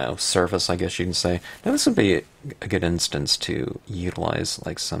 I don't know, surface, I guess you can say. Now this would be a good instance to utilize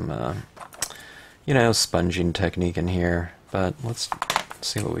like some, you know, sponging technique in here. But let's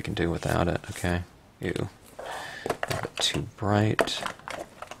see what we can do without it, okay? Ew. A bit too bright.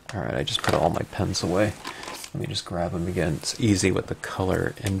 Alright, I just put all my pens away. Let me just grab them again. It's easy with the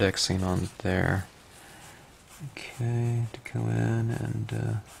color indexing on there. Okay, to go in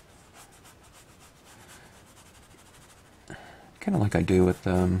and kind of like I do with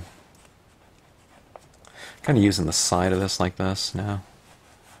kind of using the side of this like this now.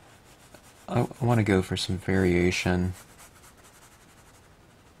 I want to go for some variation.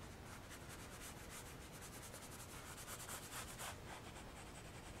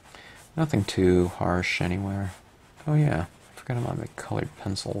 Nothing too harsh anywhere. Oh yeah, I forgot about my colored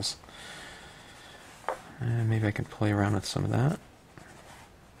pencils. Maybe I can play around with some of that.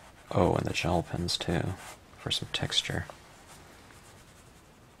 Oh, and the gel pens too, for some texture.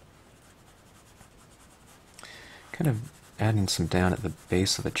 Kind of adding some down at the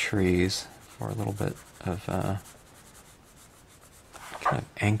base of the trees for a little bit of kind of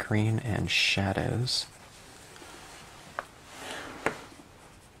anchoring and shadows.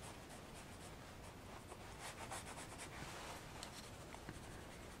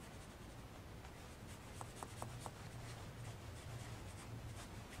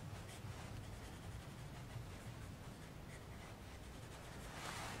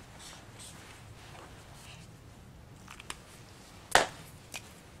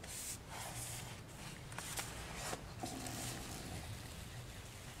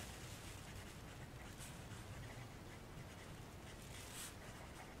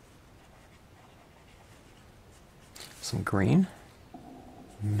 Some green,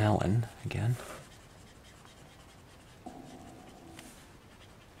 melon again.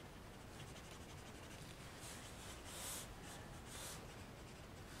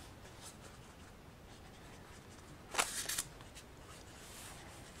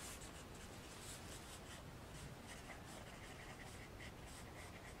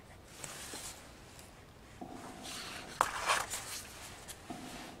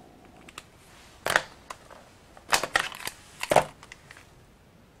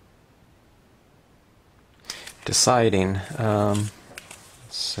 Deciding, let's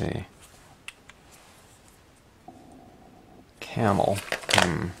see, camel,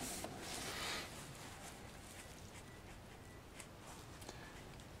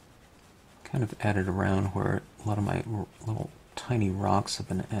 kind of added around where a lot of my little tiny rocks have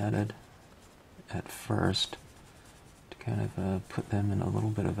been added at first to kind of put them in a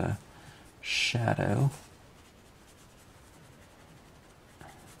little bit of a shadow.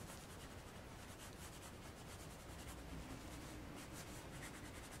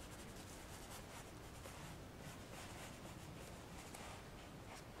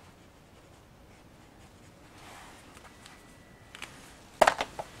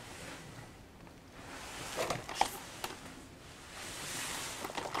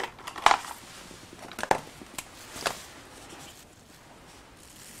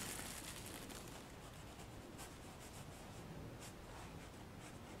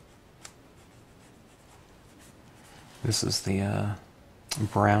 this is the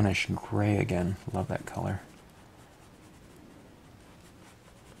brownish gray again. Love that color.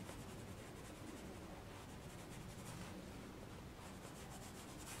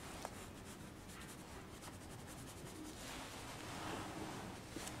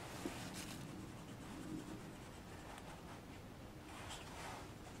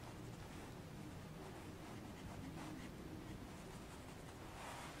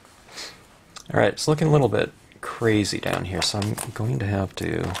 Alright, it's looking a little bit crazy down here, so I'm going to have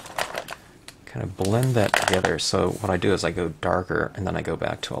to kind of blend that together. So what I do is I go darker and then I go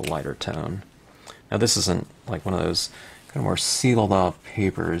back to a lighter tone. Now this isn't like one of those kind of more sealed off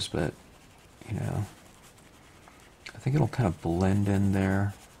papers, but you know, I think it'll kind of blend in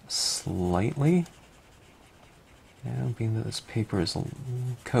there slightly. You know, being that this paper is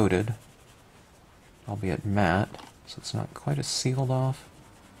coated, albeit matte, so it's not quite as sealed off.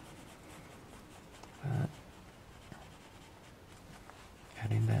 But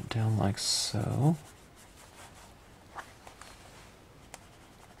adding that down like so.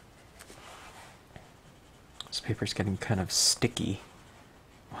 This paper's getting kind of sticky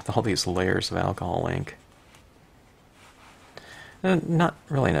with all these layers of alcohol ink. Not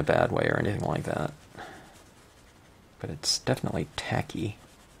really in a bad way or anything like that, but it's definitely tacky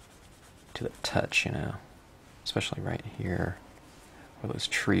to the touch, you know, especially right here where those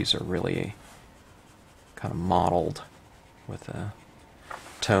trees are really kind of mottled with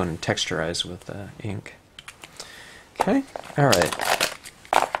tone and texturized with ink. Okay, alright.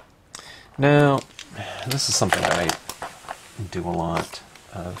 Now, this is something I do a lot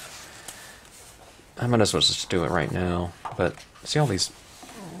of. I might as well just do it right now, but see all these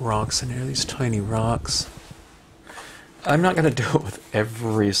rocks in here, these tiny rocks? I'm not going to do it with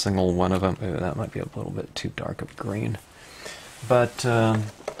every single one of them. Ooh, that might be a little bit too dark of a green. But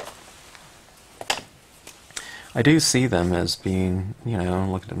I do see them as being, you know,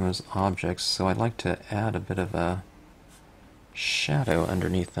 look at them as objects, so I'd like to add a bit of a shadow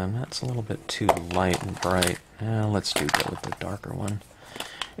underneath them. That's a little bit too light and bright. Let's go with the darker one.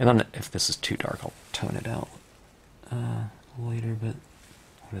 And then if this is too dark, I'll tone it out later, but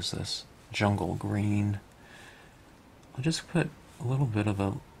what is this? Jungle green. I'll just put a little bit of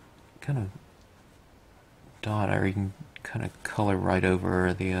a kind of dot, or you can kind of color right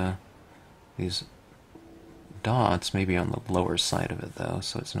over the these dots, maybe on the lower side of it though,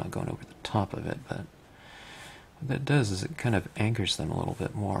 so it's not going over the top of it, but what that does is it kind of anchors them a little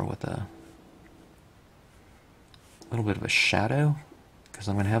bit more with a little bit of a shadow, because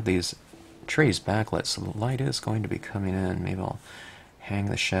I'm going to have these trees backlit, so the light is going to be coming in. Maybe I'll hang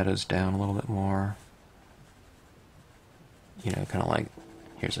the shadows down a little bit more, you know, kind of like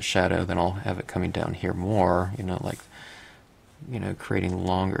here's a shadow, then I'll have it coming down here more, you know, like, you know, creating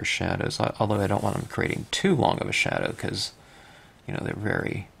longer shadows, although I don't want them creating too long of a shadow, because, you know, they're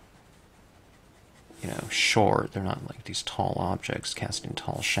very, you know, short. They're not like these tall objects casting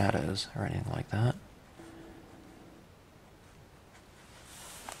tall shadows or anything like that.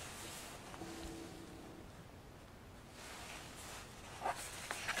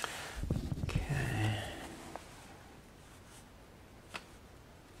 Okay.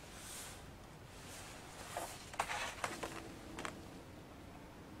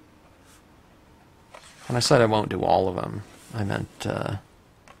 When I said I won't do all of them, I meant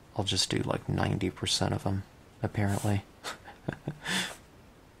I'll just do like 90% of them, apparently.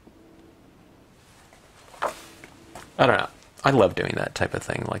 I don't know. I love doing that type of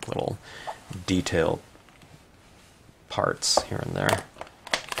thing, like little detailed parts here and there.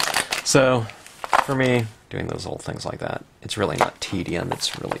 So, for me, doing those little things like that, it's really not tedium,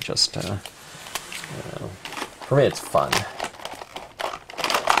 it's really just, you know, for me it's fun.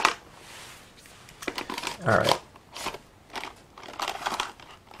 Alright.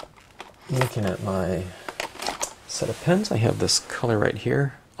 Looking at my set of pens, I have this color right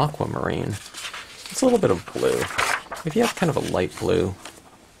here, aquamarine. It's a little bit of blue. If you have kind of a light blue,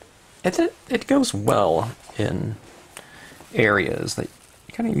 it goes well in areas that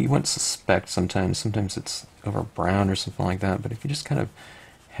you wouldn't suspect sometimes. Sometimes it's over brown or something like that, but if you just kind of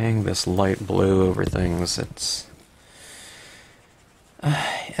hang this light blue over things, it's...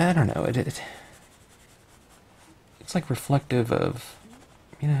 I don't know, it's like reflective of,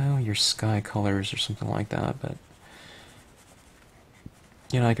 you know, your sky colors or something like that, but,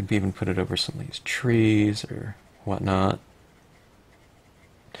 you know, I could even put it over some of these trees or whatnot.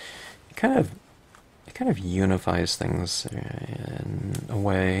 It kind of unifies things in a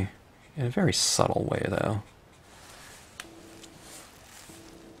way, in a very subtle way, though.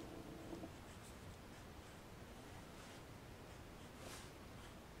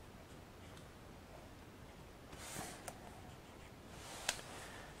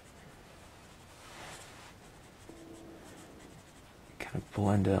 kind of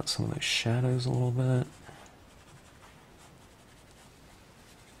blend out some of those shadows a little bit.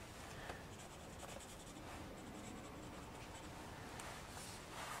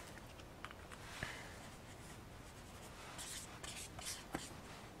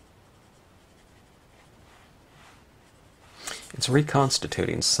 It's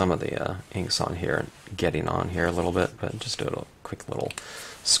reconstituting some of the inks on here and getting on here a little bit, but just do a quick little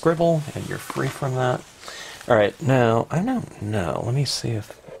scribble and you're free from that. Alright, now, I don't know. Let me see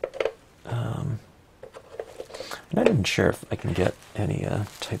if... I'm not even sure if I can get any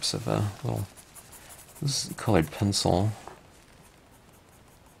types of little... This is colored pencil.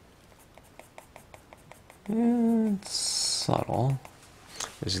 It's subtle.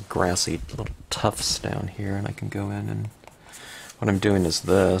 There's grassy little tufts down here, and I can go in and... What I'm doing is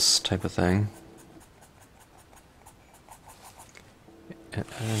this type of thing.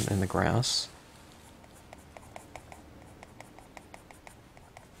 In the grass.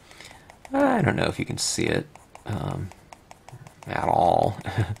 I don't know if you can see it at all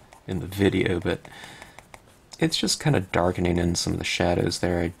in the video, but it's just kind of darkening in some of the shadows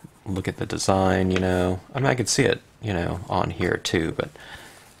there. I look at the design, you know. I mean, I could see it, you know, on here too, but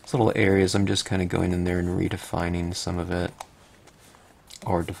these little areas, I'm just kind of going in there and redefining some of it,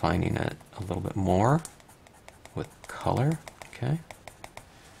 or defining it a little bit more with color, okay?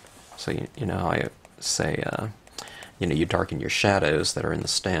 So, you know, I say, you know, you darken your shadows that are in the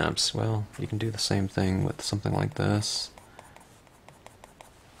stamps. Well, you can do the same thing with something like this.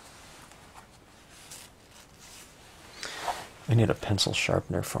 I need a pencil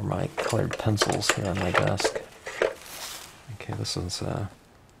sharpener for my colored pencils here on my desk. Okay, this is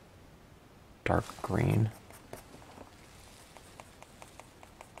dark green.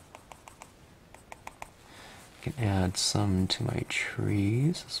 I can add some to my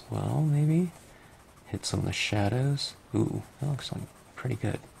trees as well, maybe. Hit some of the shadows. Ooh, that looks like pretty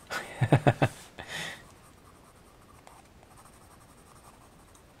good.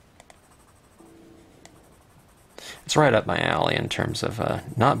 It's right up my alley in terms of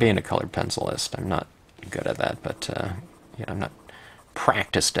not being a colored pencilist. I'm not good at that, but yeah, I'm not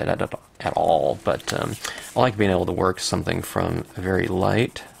practiced at it at all. But I like being able to work something from very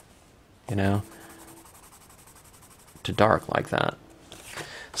light, you know, to dark like that.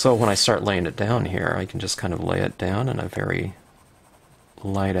 So when I start laying it down here, I can just kind of lay it down in a very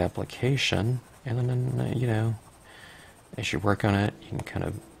light application, and then, you know, as you work on it, you can kind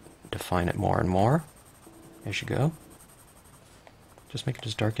of define it more and more as you go. Just make it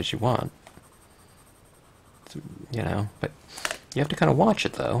as dark as you want. You know, but you have to kind of watch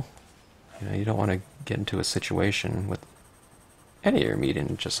it, though. You know, you don't want to get into a situation with any of your media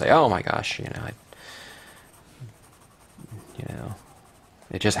and just say, oh my gosh, you know,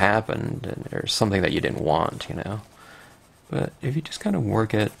 it just happened, and there's something that you didn't want, you know. But if you just kind of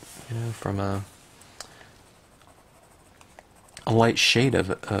work it, you know, from a light shade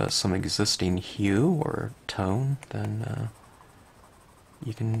of some existing hue or tone, then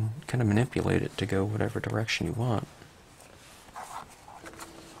you can kind of manipulate it to go whatever direction you want,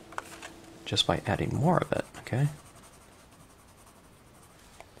 just by adding more of it, okay?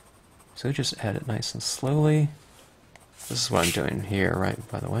 So just add it nice and slowly. This is what I'm doing here, right,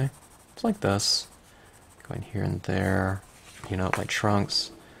 by the way. It's like this. Going here and there, you know, my trunks.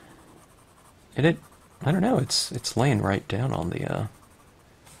 And I don't know, it's laying right down on the,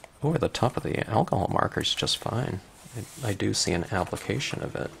 over the top of the alcohol markers just fine. I do see an application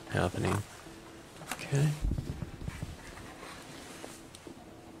of it happening. Okay.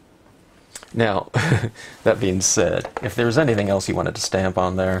 Now, that being said, if there's anything else you wanted to stamp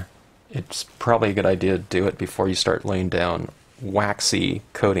on there, it's probably a good idea to do it before you start laying down waxy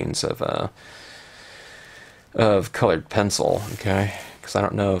coatings of colored pencil, okay? Because I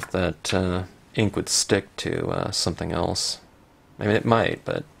don't know if that ink would stick to something else. I mean, it might,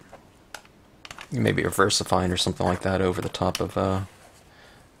 but maybe a VersaFine or something like that over the top of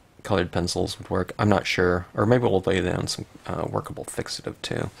colored pencils would work. I'm not sure. Or maybe we'll lay down some workable fixative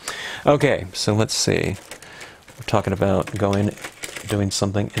too. Okay, so let's see. We're talking about doing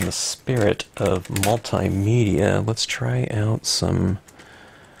something in the spirit of multimedia. Let's try out some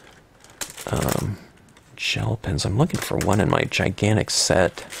gel pens. I'm looking for one in my gigantic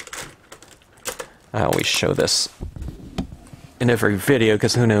set. I always show this in every video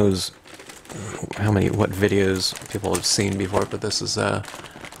because who knows what videos people have seen before, but this is a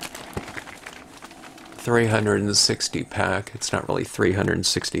 360 pack. It's not really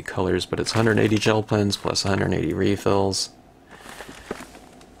 360 colors, but it's 180 gel pens plus 180 refills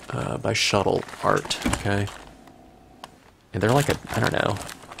by Shuttle art, okay? And they're like I don't know,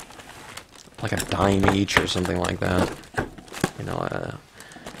 like a dime each or something like that. you know,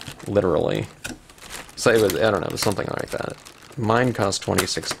 literally. So it was, I don't know, it was something like that. Mine cost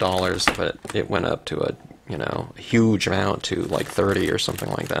 $26, but it went up to a, you know, a huge amount to like 30 or something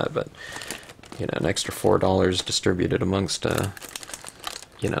like that. But, you know, an extra $4 distributed amongst,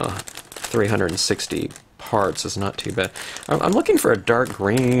 you know, 360 parts is not too bad. I'm looking for a dark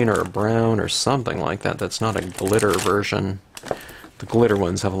green or a brown or something like that that's not a glitter version. The glitter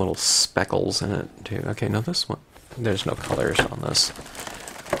ones have little speckles in it too. Okay, now this one, there's no colors on this.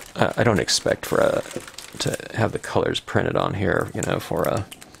 I don't expect for to have the colors printed on here, you know, for a,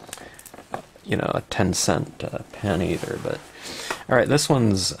 you know, a 10-cent pen either. But all right, this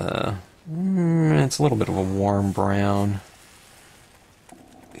one's it's a little bit of a warm brown.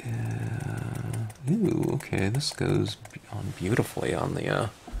 Ooh, okay, this goes on beautifully on the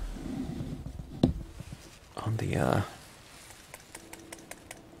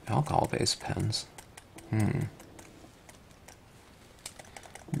alcohol-based pens.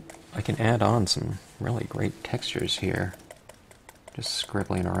 I can add on some really great textures here. Just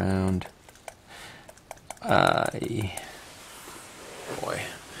scribbling around. Boy,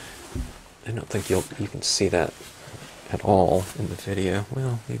 I don't think you can see that at all in the video.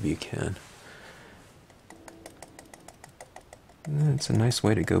 Well, maybe you can. It's a nice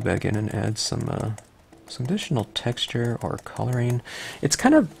way to go back in and add some additional texture or coloring. It's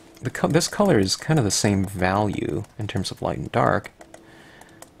kind of this color is kind of the same value in terms of light and dark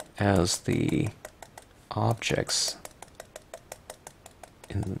as the objects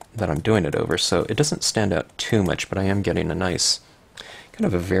that I'm doing it over, so it doesn't stand out too much, but I am getting a nice kind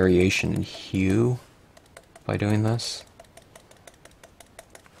of a variation in hue by doing this.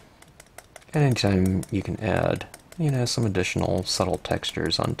 And anytime you can add, you know, some additional subtle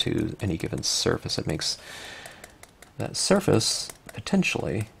textures onto any given surface, it makes that surface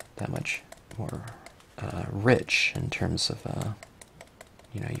potentially that much more rich in terms of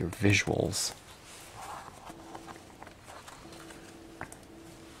you know, your visuals.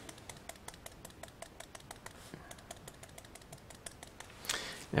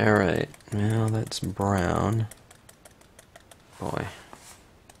 Alright, now that's brown. Boy,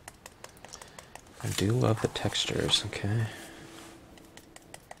 I do love the textures, okay?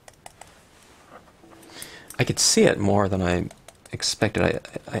 I could see it more than I expected.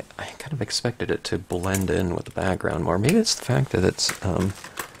 I kind of expected it to blend in with the background more. Maybe it's the fact that it's a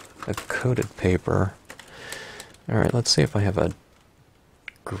coated paper. Alright, let's see if I have a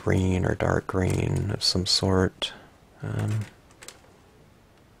green or dark green of some sort.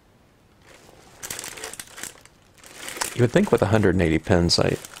 You would think with 180 pens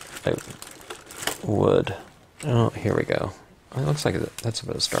I would. Oh, here we go. It looks like that's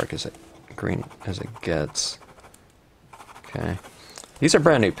about as dark as green as it gets. Okay. These are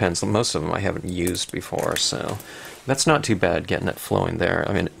brand new pens. Most of them I haven't used before, so that's not too bad getting it flowing there.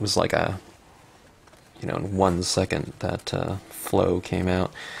 I mean, it was like a, you know, in 1 second that flow came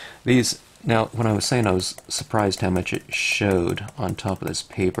out. These, now, when I was saying I was surprised how much it showed on top of this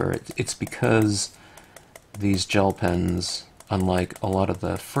paper, it's because these gel pens, unlike a lot of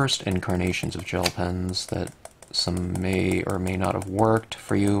the first incarnations of gel pens that some may or may not have worked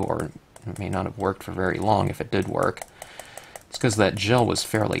for you, or may not have worked for very long if it did work, it's because that gel was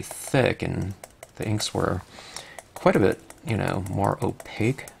fairly thick and the inks were quite a bit, you know, more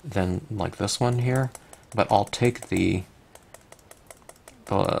opaque than like this one here. But I'll take the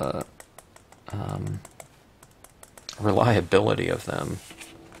reliability of them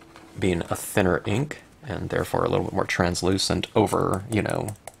being a thinner ink and therefore a little bit more translucent over, you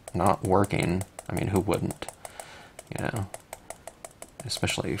know, not working. I mean, who wouldn't, you know,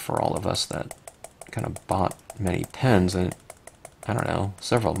 especially for all of us that kind of bought many pens, and I don't know,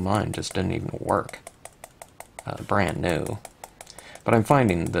 several of mine just didn't even work, brand new. But I'm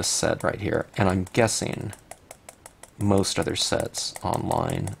finding this set right here, and I'm guessing most other sets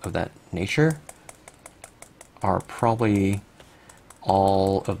online of that nature are probably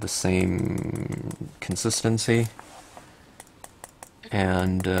all of the same consistency,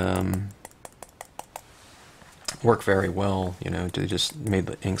 and work very well, you know, they just made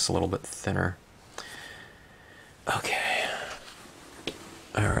the inks a little bit thinner. Okay.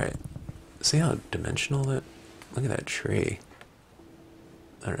 Alright. See how dimensional that, look at that tree.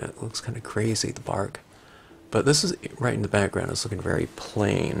 I don't know, it looks kind of crazy, the bark. But this is, right in the background, it's looking very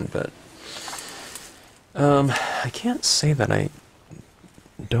plain, but I can't say that I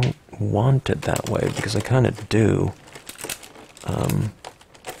don't want it that way, because I kind of do.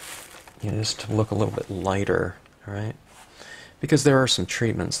 You know, just to look a little bit lighter, alright? Because there are some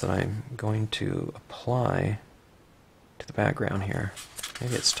treatments that I'm going to apply to the background here.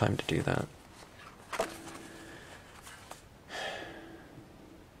 Maybe it's time to do that.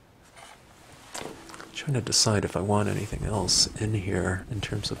 trying to decide if I want anything else in here in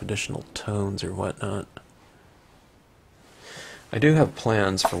terms of additional tones or whatnot. I do have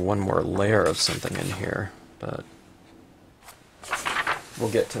plans for one more layer of something in here, but we'll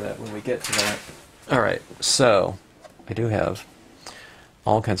get to that when we get to that. Alright, so I do have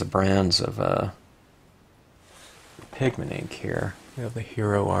all kinds of brands of pigment ink here. We have the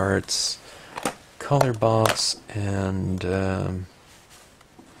Hero Arts Color Box and the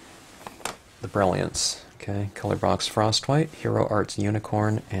Brilliance. Okay, Color Box Frost White, Hero Arts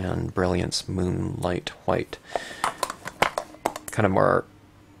Unicorn, and Brilliance Moonlight White. Kind of more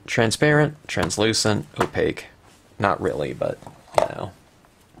transparent, translucent, opaque. Not really, but you know.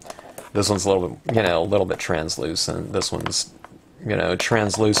 This one's a little bit, you know, a little bit translucent. This one's, you know,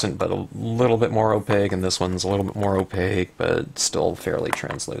 translucent but a little bit more opaque, and this one's a little bit more opaque but still fairly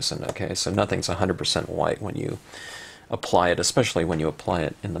translucent. Okay, so nothing's 100% white when you apply it, especially when you apply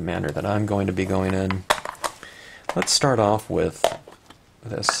it in the manner that I'm going to be going in. Let's start off with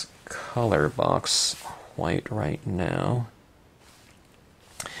this Color Box White right now.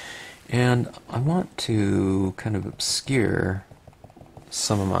 And I want to kind of obscure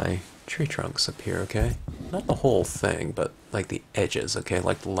some of my tree trunks up here, okay? Not the whole thing, but like the edges, okay?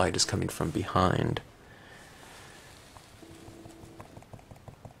 Like the light is coming from behind.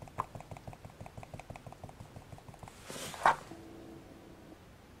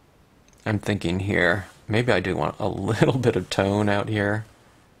 I'm thinking here, maybe I do want a little bit of tone out here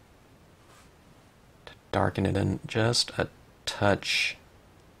to darken it in just a touch.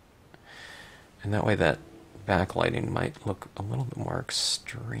 And that way that backlighting might look a little bit more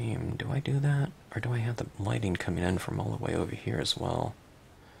extreme. Do I do that? Or do I have the lighting coming in from all the way over here as well?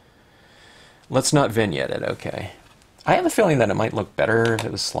 Let's not vignette it, okay. I have a feeling that it might look better if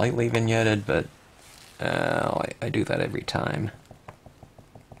it was slightly vignetted, but I do that every time.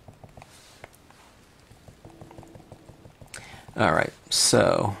 Alright,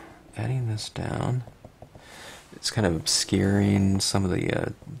 so adding this down. It's kind of obscuring some of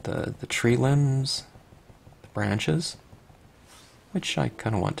the tree limbs, the branches, which I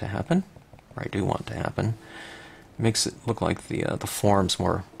kind of want to happen, or I do want to happen. It makes it look like the form's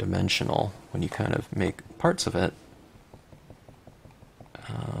more dimensional when you kind of make parts of it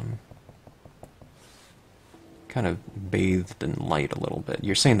kind of bathed in light a little bit.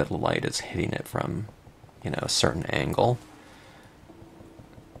 You're saying that the light is hitting it from, you know, a certain angle.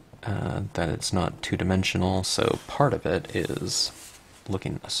 That it's not two-dimensional, so part of it is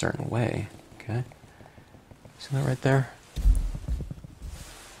looking a certain way. Okay, see that right there?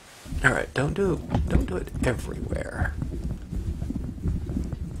 All right, don't do it everywhere.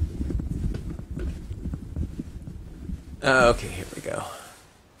 Okay, here we go.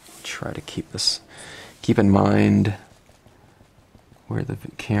 Try to keep in mind where the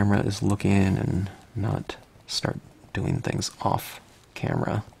camera is looking and not start doing things off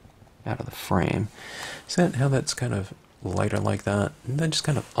camera, out of the frame. See how that's kind of lighter like that? And then just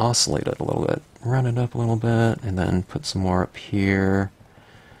kind of oscillate it a little bit. Run it up a little bit, and then put some more up here.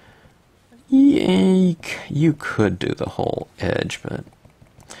 Yeah, you could do the whole edge, but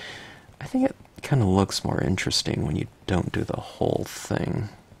I think it kind of looks more interesting when you don't do the whole thing.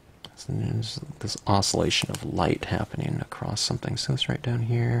 So there's this oscillation of light happening across something. So it's right down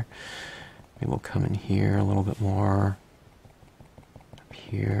here. Maybe we'll come in here a little bit more. Up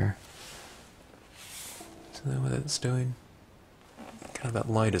here. Is that what it's doing? Kind of that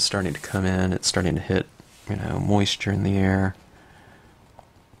light is starting to come in. It's starting to hit, you know, moisture in the air.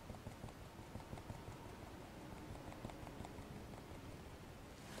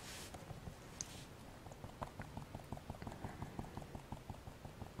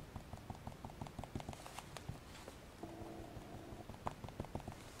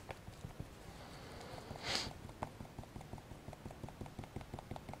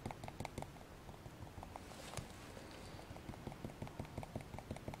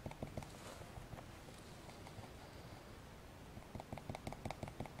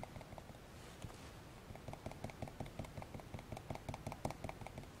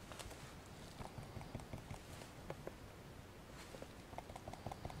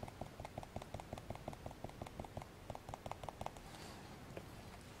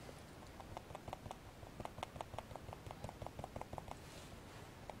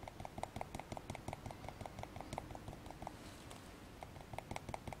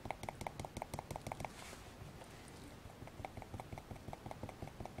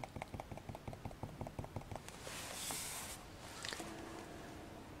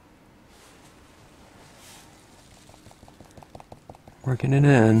 Working it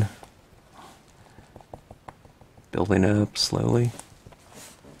in. Building it up slowly.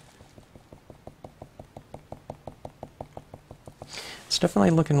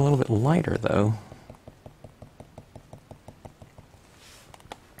 definitely looking a little bit lighter, though.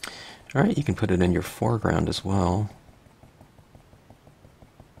 Alright, you can put it in your foreground as well.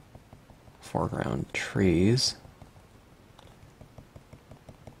 Foreground trees.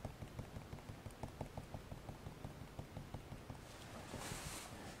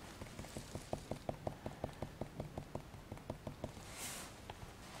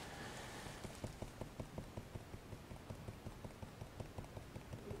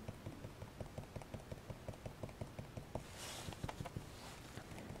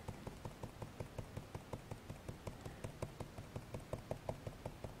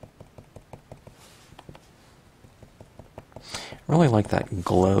 I really like that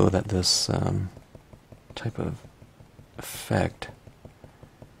glow that this type of effect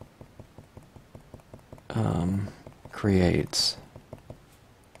creates.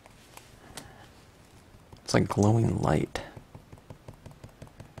 It's like glowing light.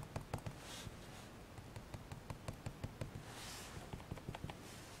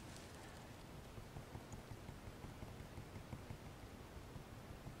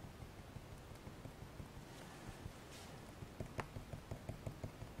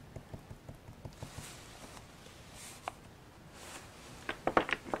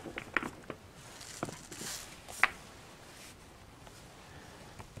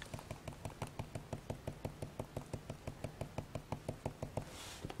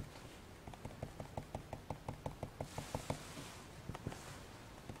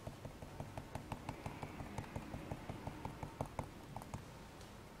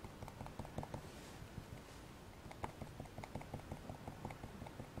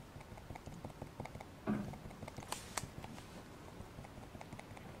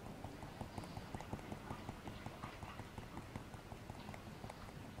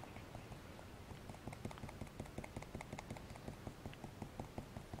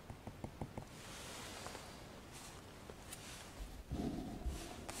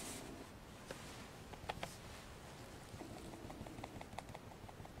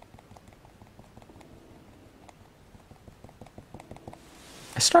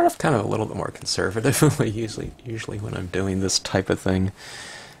 I start off kind of a little bit more conservatively, usually when I'm doing this type of thing.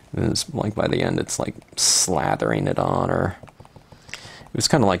 And it's like by the end it's like slathering it on, or it was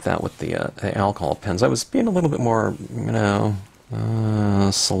kind of like that with the alcohol pens. I was being a little bit more, you know,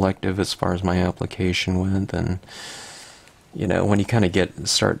 selective as far as my application went, and you know, when you kind of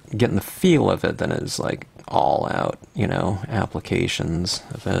start getting the feel of it, then it's like all out, you know, applications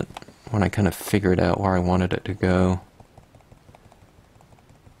of it, when I kind of figured out where I wanted it to go.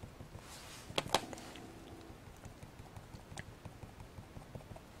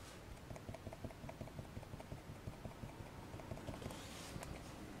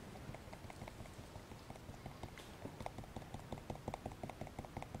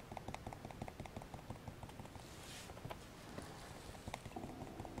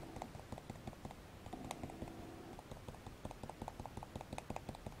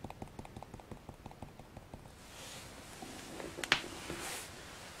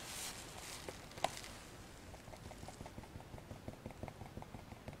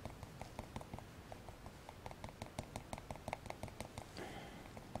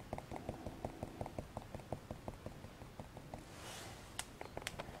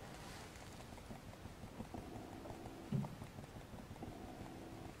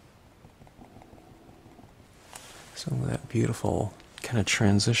 So that beautiful kind of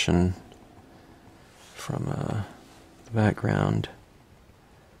transition from the background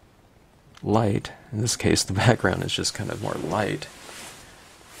light. In this case, the background is just kind of more light.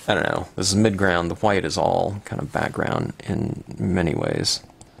 I don't know. This is midground. The white is all kind of background in many ways.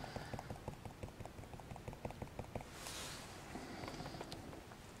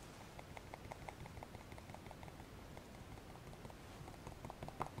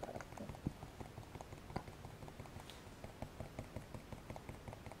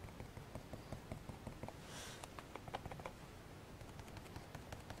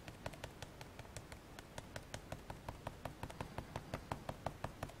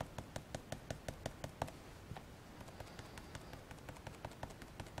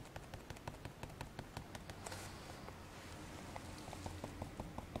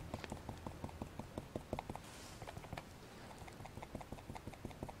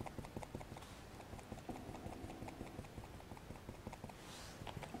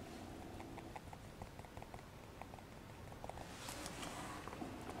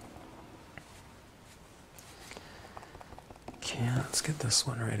 Okay, let's get this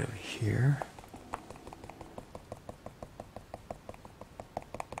one right over here.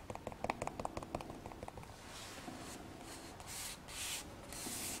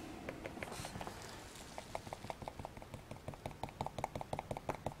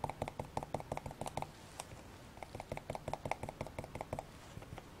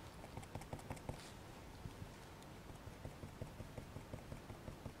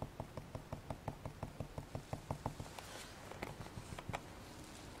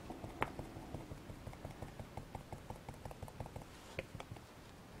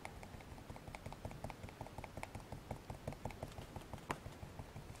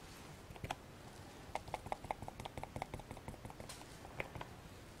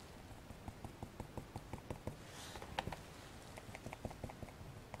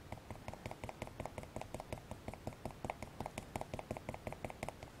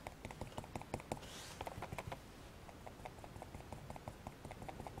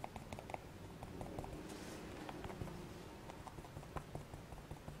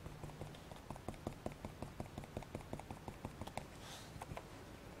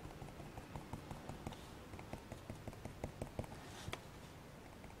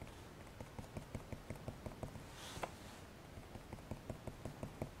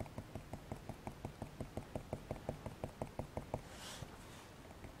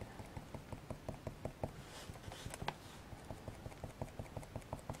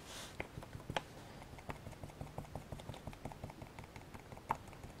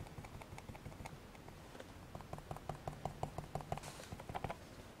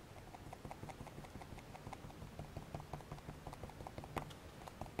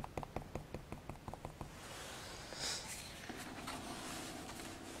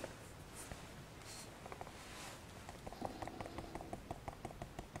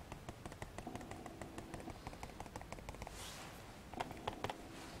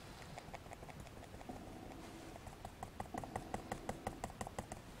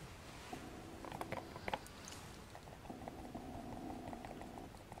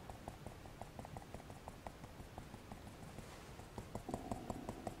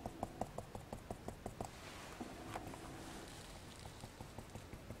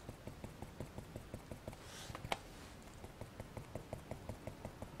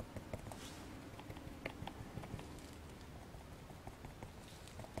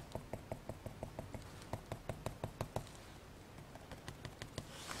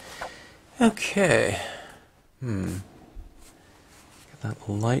 Okay. Get that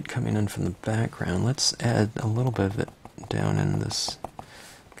light coming in from the background. Let's add a little bit of it down in this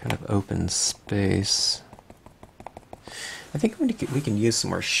kind of open space. I think we can use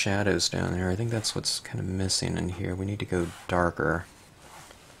some more shadows down there. I think that's what's kind of missing in here. We need to go darker.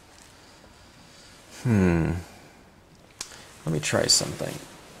 Let me try something.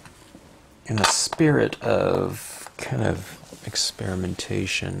 In the spirit of kind of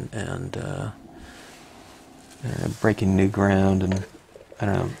experimentation and breaking new ground, and I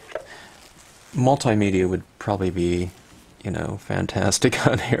don't know, multimedia would probably be, you know, fantastic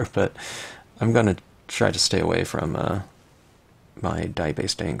on here, but I'm going to try to stay away from my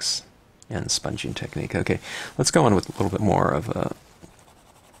dye-based inks and sponging technique. Okay, let's go on with a little bit more of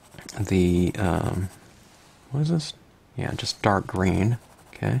the, what is this? Yeah, just dark green,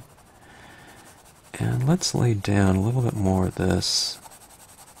 okay? And let's lay down a little bit more of this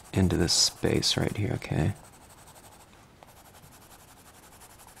into this space right here, okay?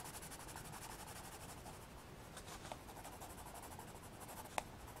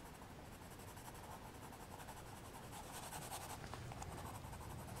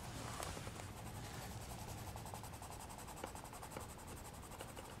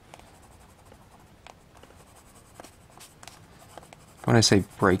 When I say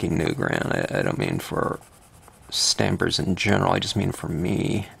breaking new ground, I don't mean for stampers in general, I just mean for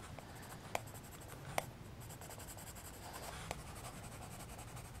me.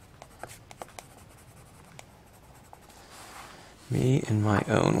 Me in my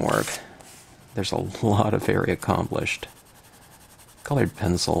own work. There's a lot of very accomplished colored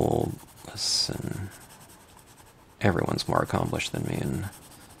pencil, and everyone's more accomplished than me in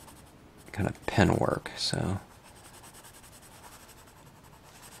kind of pen work, so.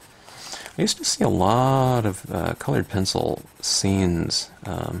 I used to see a lot of colored pencil scenes,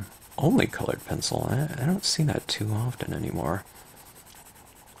 only colored pencil. I don't see that too often anymore.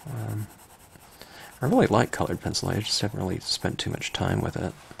 I really like colored pencil, I just haven't really spent too much time with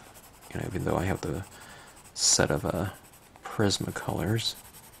it. You know, even though I have the set of Prismacolors.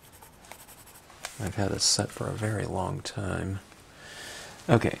 I've had this set for a very long time.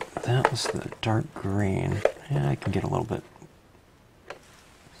 Okay, that was the dark green. Yeah, I can get a little bit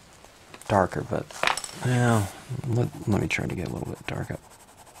darker, but well, let me try to get a little bit darker.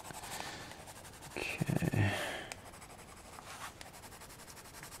 Okay.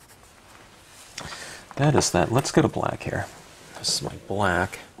 That is that. Let's go to black here. This is my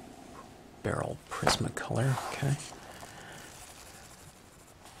black barrel Prismacolor, okay?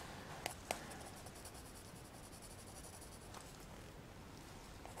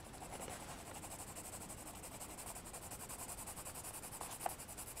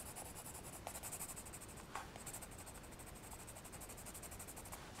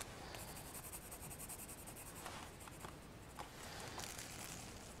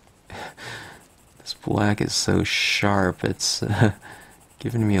 This black is so sharp, it's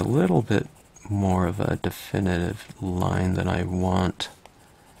giving me a little bit more of a definitive line than I want.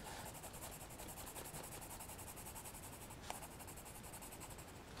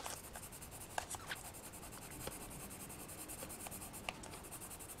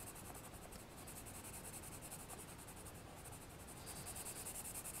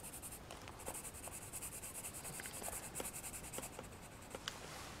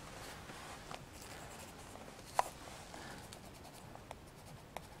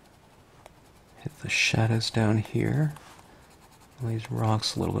 Hit the shadows down here. These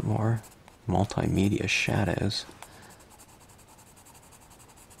rocks a little bit more. Multimedia shadows.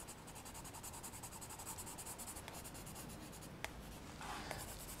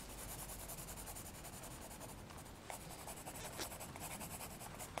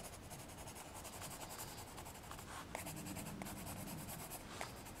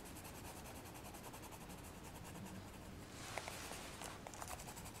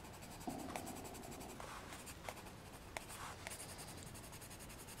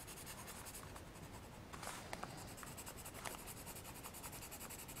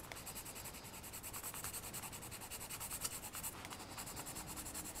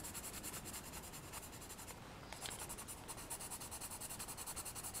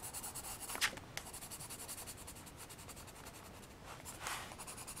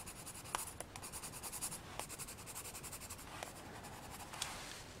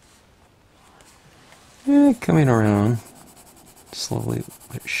 Coming around slowly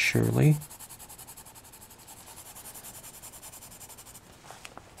but surely.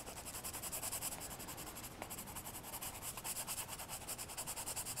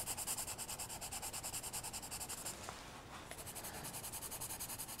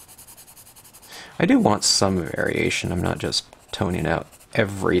 I do want some variation. I'm not just toning out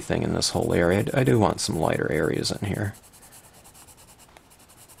everything in this whole area. I do want some lighter areas in here.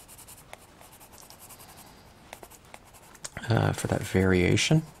 For that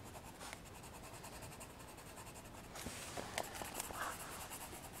variation.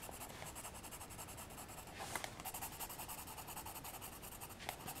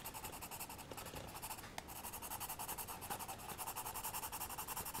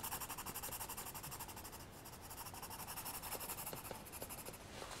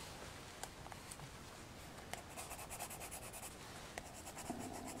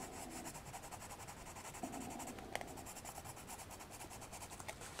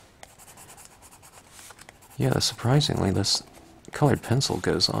 Yeah, surprisingly, this colored pencil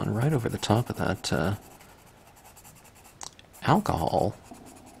goes on right over the top of that alcohol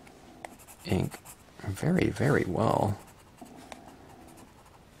ink very, very well.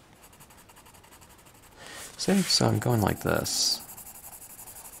 See, so I'm going like this.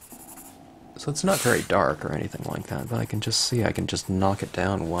 So it's not very dark or anything like that, but I can just see, I can just knock it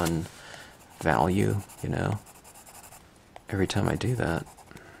down one value, you know, every time I do that.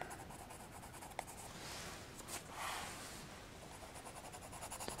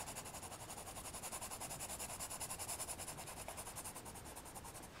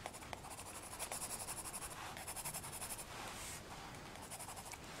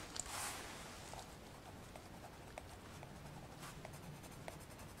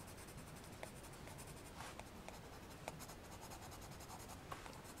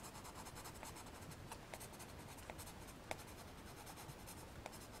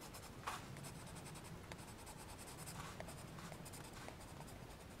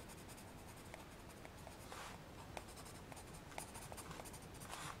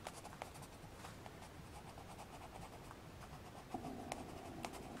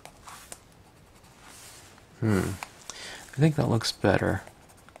 I think that looks better.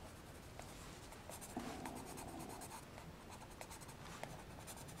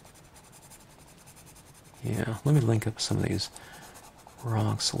 Yeah, let me link up some of these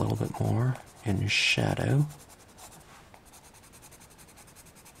rocks a little bit more in shadow.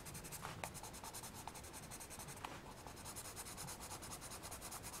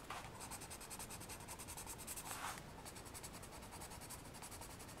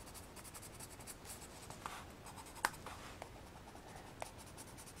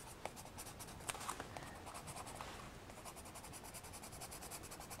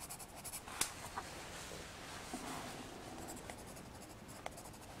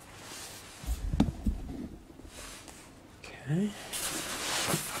 Okay.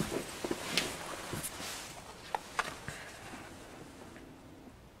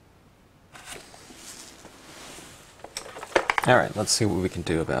 All right, let's see what we can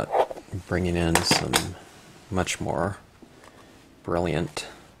do about bringing in some much more brilliant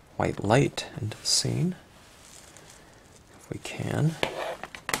white light into the scene. If we can.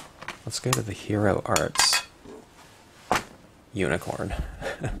 Let's go to the Hero Arts unicorn.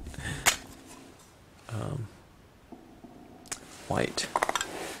 White.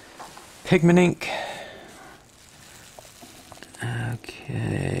 Pigment ink.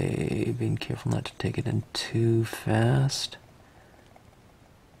 Okay, being careful not to take it in too fast.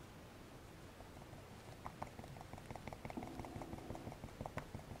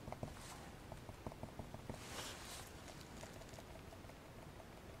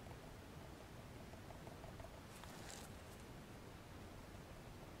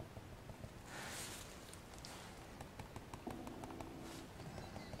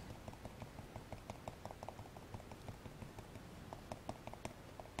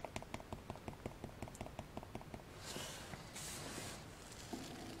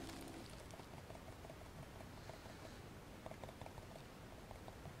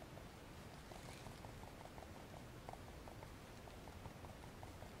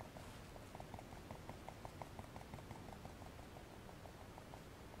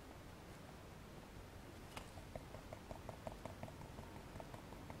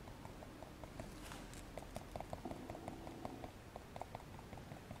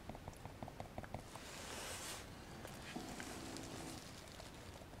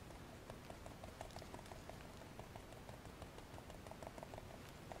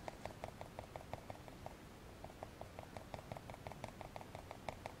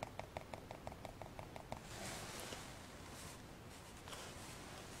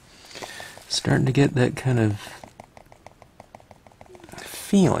 Starting to get that kind of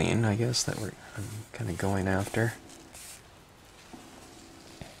feeling, I guess, that I'm kind of going after.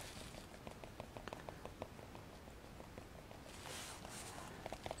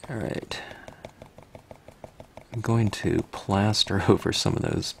 All right. I'm going to plaster over some of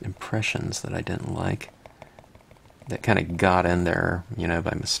those impressions that I didn't like, that kind of got in there, you know,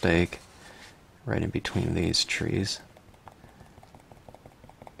 by mistake, right in between these trees.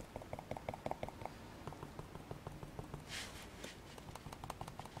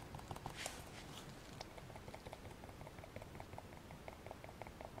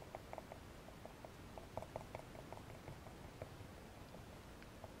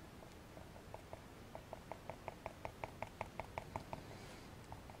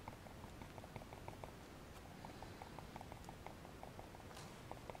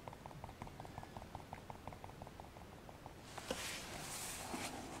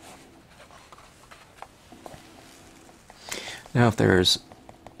 Now if there's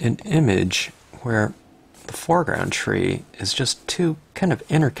an image where the foreground tree is just too kind of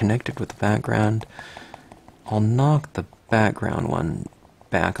interconnected with the background, I'll knock the background one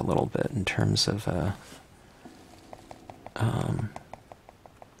back a little bit in terms of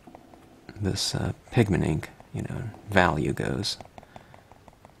this pigment ink, you know, value goes.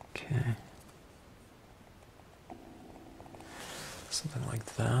 Okay. Something like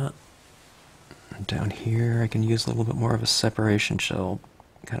that. And down here I can use a little bit more of a separation shell,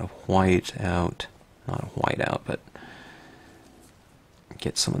 kind of white out, not white out, but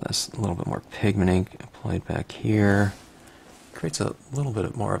get some of this, a little bit more pigment ink applied back here. Creates a little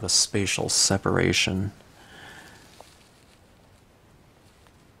bit more of a spatial separation.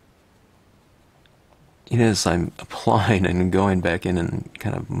 You know, as I'm applying and going back in and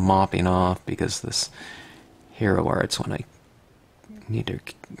kind of mopping off, because this hero art's when I need to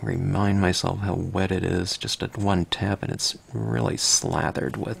remind myself how wet it is, just at one tap and it's really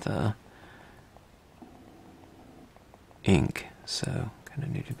slathered with ink, so kind of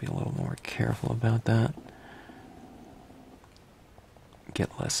need to be a little more careful about that.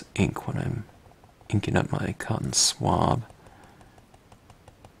 Get less ink when I'm inking up my cotton swab.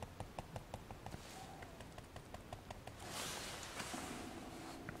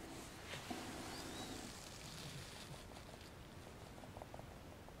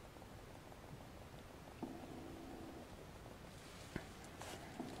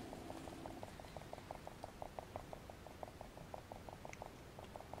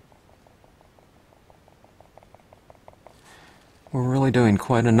 We're really doing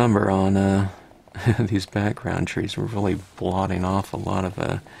quite a number on these background trees. We're really blotting off a lot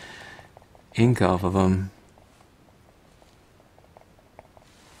of ink off of them.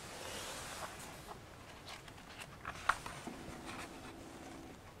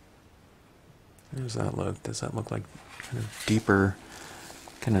 How does that look? Does that look like kind of deeper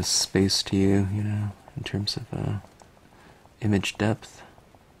kind of space to you, you know, in terms of image depth?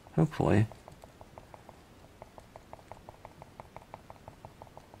 Hopefully.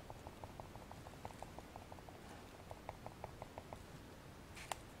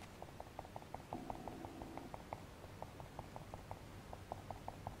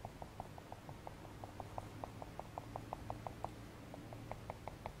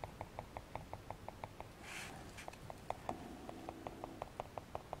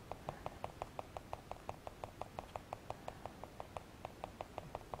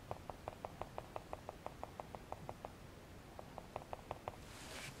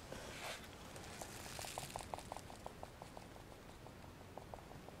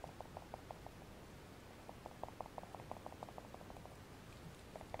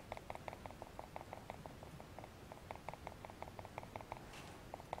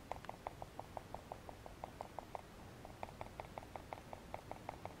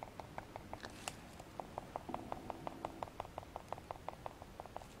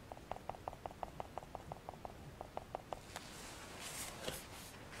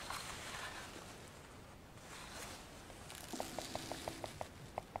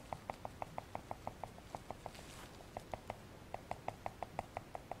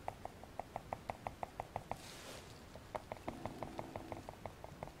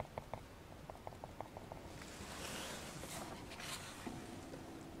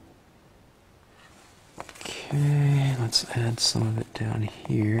 Okay, let's add some of it down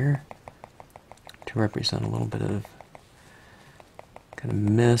here to represent a little bit of kind of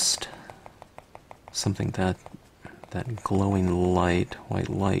mist, something that glowing light, white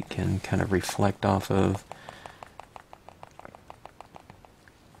light, can kind of reflect off of.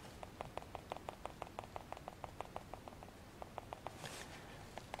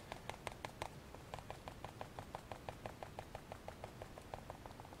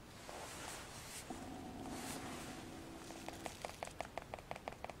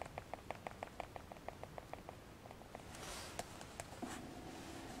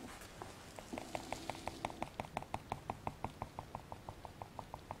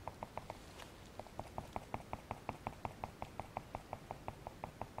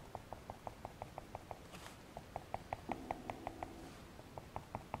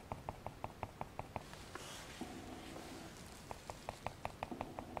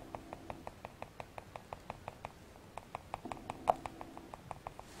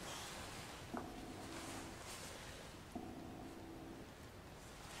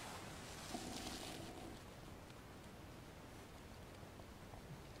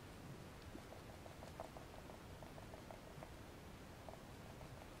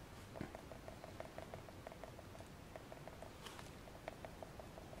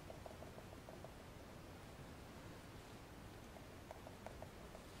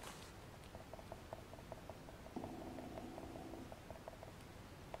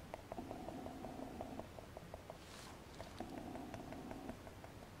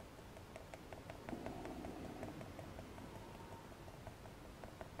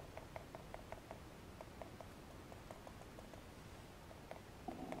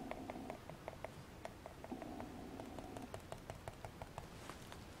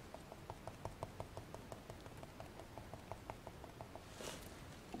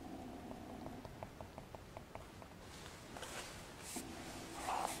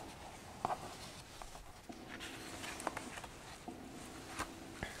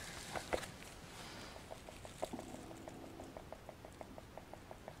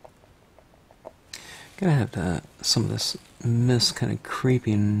 Gonna have some of this mist kind of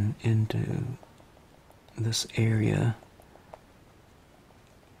creeping into this area.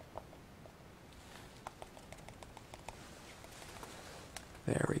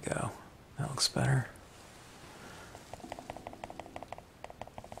 There we go. That looks better.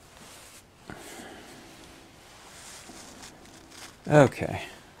 Okay.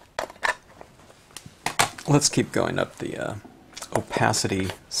 Let's keep going up the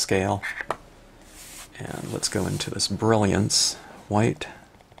opacity scale. And let's go into this brilliance white.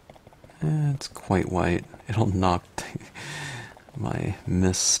 It's quite white. It'll knock my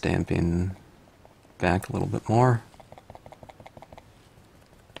mist stamping back a little bit more.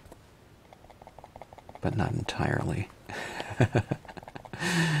 But not entirely.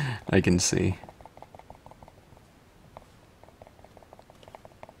 I can see.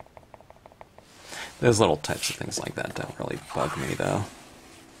 Those little types of things like that don't really bug me, though.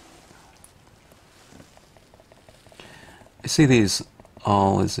 I see these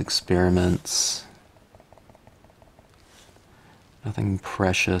all as experiments. Nothing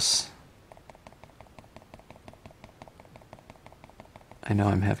precious. I know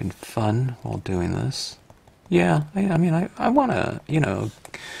I'm having fun while doing this. Yeah, I mean, I want a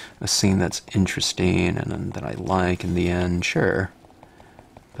scene that's interesting and that I like in the end, sure.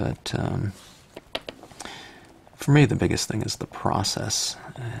 But for me, the biggest thing is the process.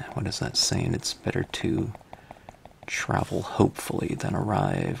 What is that saying? It's better to travel hopefully than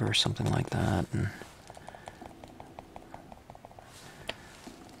arrive, or something like that. And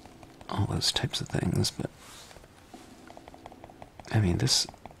all those types of things. But I mean,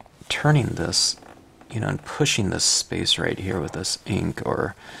 turning this, and pushing this space right here with this ink,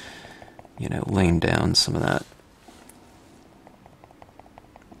 or, laying down some of that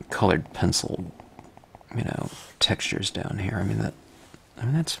colored pencil, textures down here. I mean,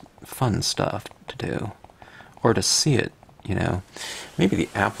 that's fun stuff to do. Or to see it, maybe the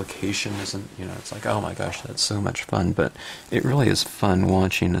application isn't, it's like, oh my gosh, that's so much fun, but it really is fun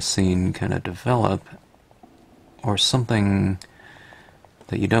watching a scene kind of develop, or something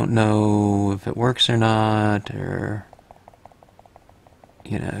that you don't know if it works or not, or,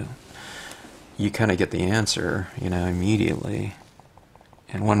 you kind of get the answer, immediately,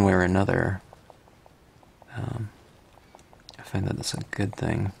 in one way or another. I find that that's a good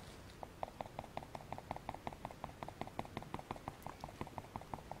thing.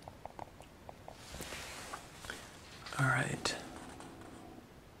 All right.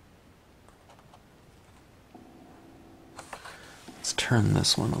 Let's turn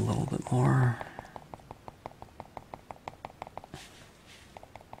this one a little bit more.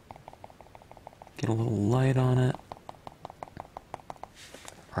 Get a little light on it.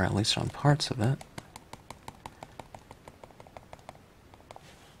 Or at least on parts of it.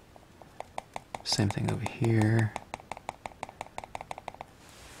 Same thing over here.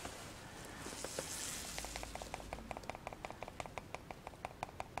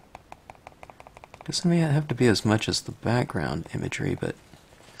 Doesn't have to be as much as the background imagery, but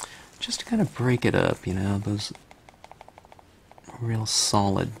just to kind of break it up, those real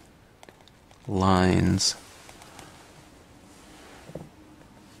solid lines.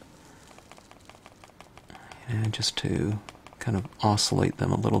 Just to kind of oscillate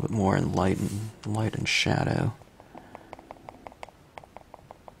them a little bit more in light and shadow.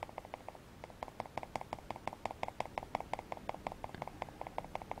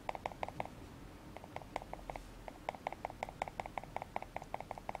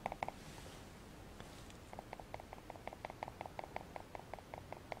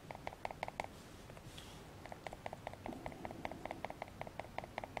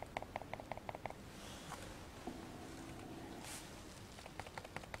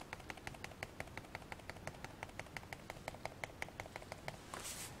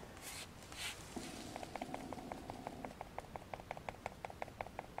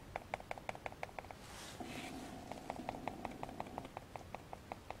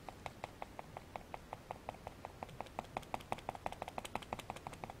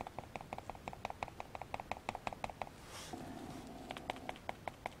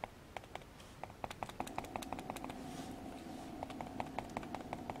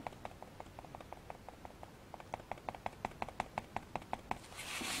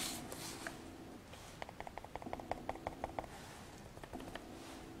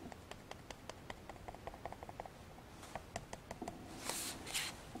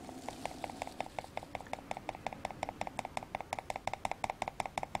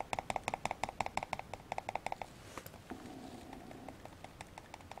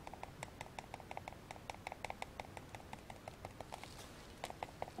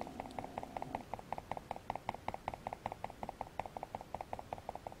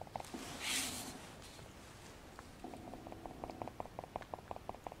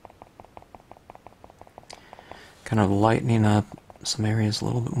 kind of lightening up some areas a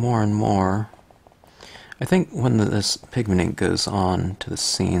little bit more and more. I think when this pigment ink goes on to the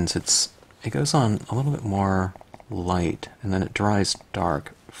scenes, it goes on a little bit more light, and then it dries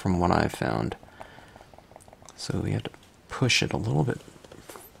dark from what I've found. So we have to push it a little bit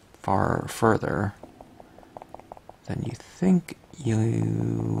further than you think you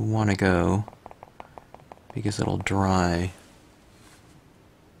want to go, because it'll dry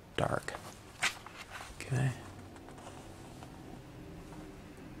dark. Okay.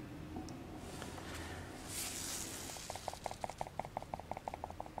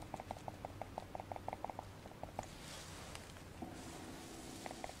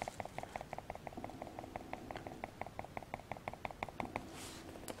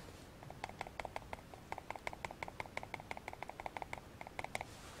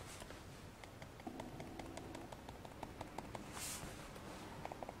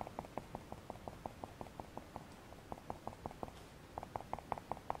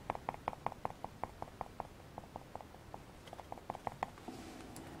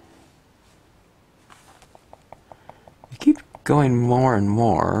 Keep going more and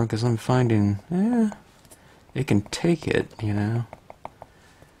more, because I'm finding, it can take it, you know.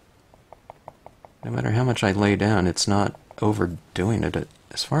 No matter how much I lay down, it's not overdoing it,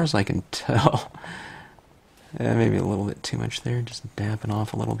 as far as I can tell. Maybe a little bit too much there, just dampen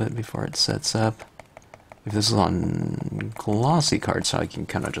off a little bit before it sets up. If this is on glossy cardstock, you can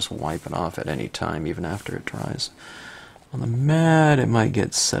kind of just wipe it off at any time, even after it dries. On the matte, it might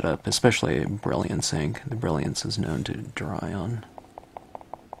get set up, especially Brilliance ink. The Brilliance is known to dry on,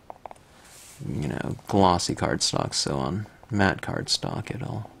 you know, glossy cardstock, so on matte cardstock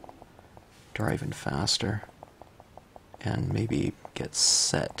it'll dry even faster and maybe get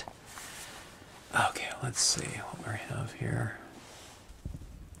set. Okay, let's see what we have here.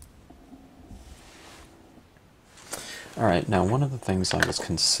 Alright, now one of the things I was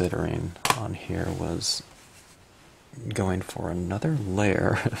considering on here was going for another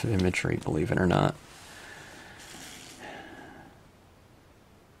layer of imagery, believe it or not.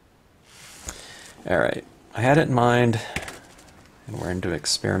 Alright, I had it in mind, and we're into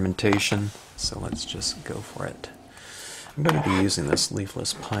experimentation, so let's just go for it. I'm going to be using this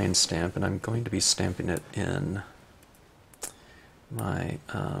Leafless Pine stamp, and I'm going to be stamping it in my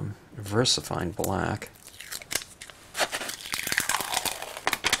VersaFine black.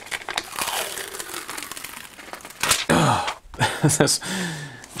 This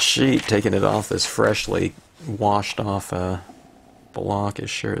sheet, taking it off this freshly washed off block,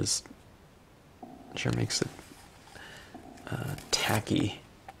 sure makes it tacky.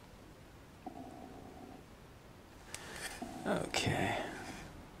 Okay.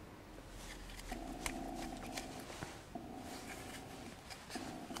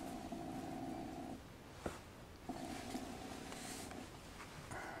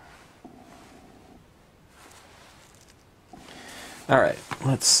 Alright,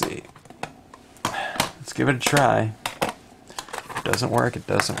 let's see. Let's give it a try. If it doesn't work, it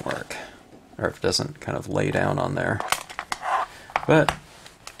doesn't work. Or if it doesn't kind of lay down on there. But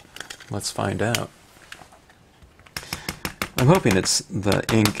let's find out. I'm hoping it's the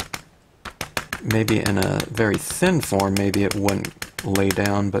ink, maybe in a very thin form, maybe it wouldn't lay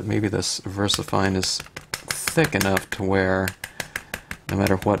down, but maybe this VersaFine is thick enough to where no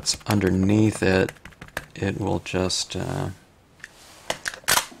matter what's underneath it, it will just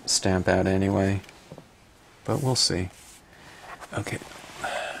stamp out anyway, but we'll see. Okay,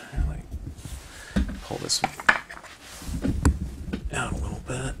 pull this out a little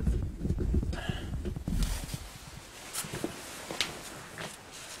bit.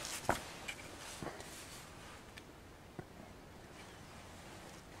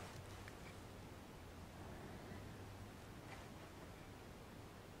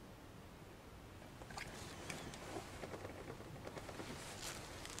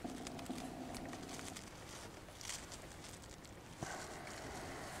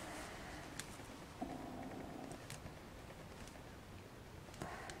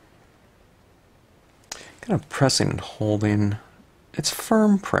 Kind of pressing and holding. It's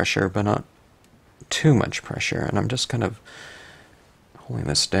firm pressure, but not too much pressure. And I'm just kind of holding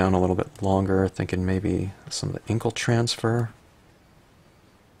this down a little bit longer, thinking maybe some of the ink will transfer.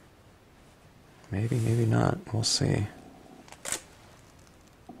 Maybe, maybe not. We'll see.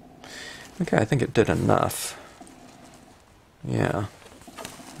 Okay, I think it did enough. Yeah,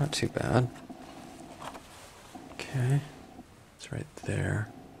 not too bad. Okay, it's right there.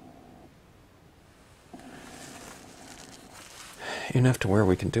 Enough to where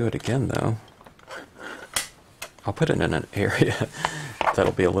we can do it again, though. I'll put it in an area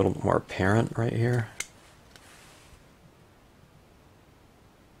that'll be a little more apparent right here.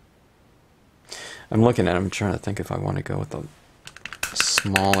 I'm looking at it, I'm trying to think if I want to go with the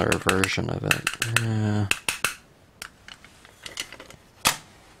smaller version of it. Yeah.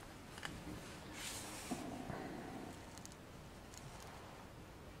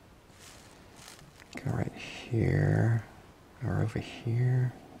 Go right here, or over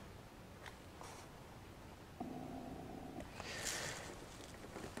here.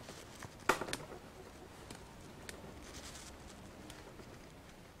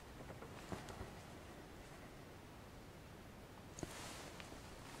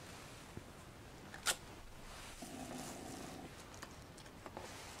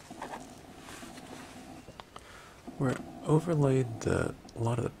 Where it overlaid, a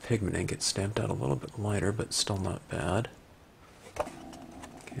lot of the pigment ink gets stamped out a little bit lighter, but still not bad.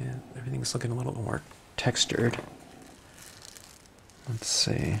 Okay, everything's looking a little more textured. Let's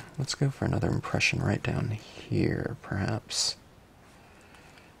see, let's go for another impression right down here, perhaps.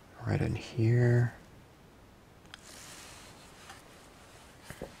 Right in here.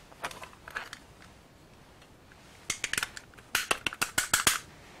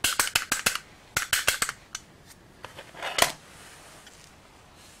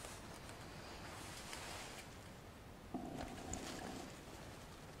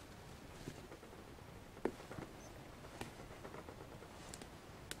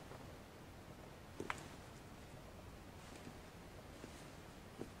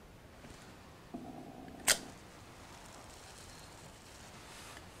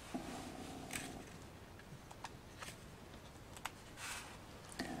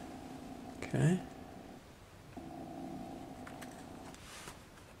 Okay.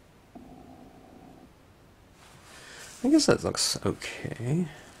 I guess that looks okay. I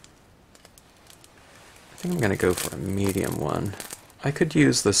think I'm going to go for a medium one. I could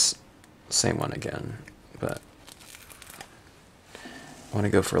use this same one again, but I want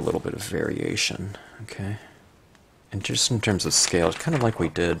to go for a little bit of variation, okay? And just in terms of scale, it's kind of like we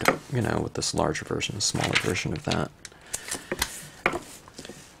did, you know, with this larger version, a smaller version of that.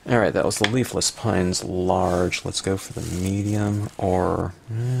 Alright, that was the Leafless Pines large. Let's go for the medium, or,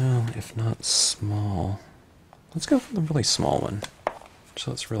 well, if not small. Let's go for the really small one.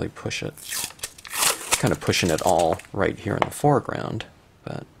 So let's really push it. Kind of pushing it all right here in the foreground,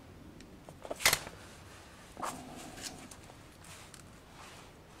 but...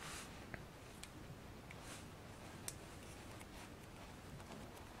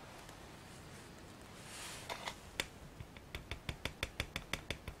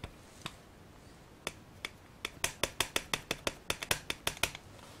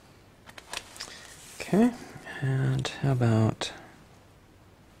 Okay, and how about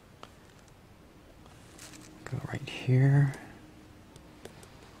go right here.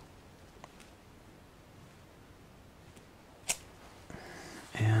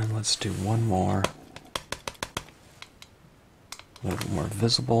 And let's do one more. A little bit more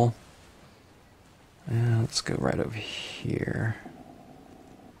visible. And let's go right over here.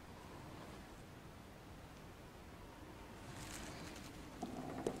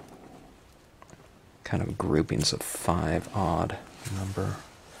 Kind of groupings of 5 odd number,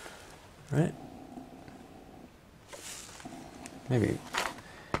 right? Maybe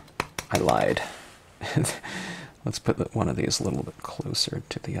I lied. Let's put one of these a little bit closer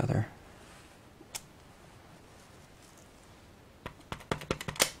to the other.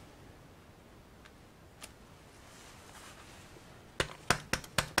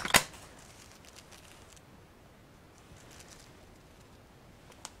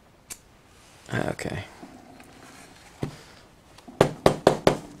 Okay.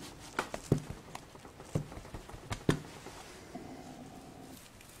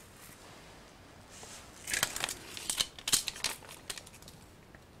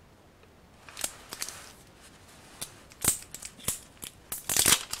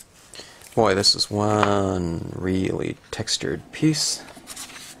 Boy, this is one really textured piece.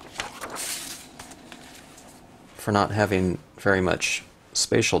 For not having very much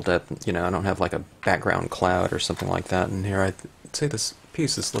spatial depth, you know, I don't have like a background cloud or something like that in here. I'd say this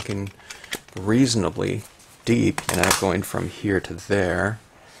piece is looking reasonably deep, you know, going from here to there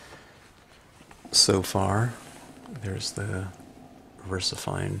so far. There's the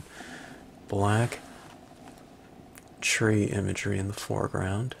versifying black tree imagery in the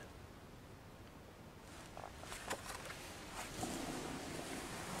foreground.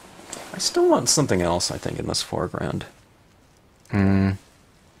 I still want something else, I think, in this foreground.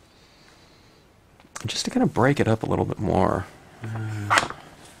 Just to kind of break it up a little bit more.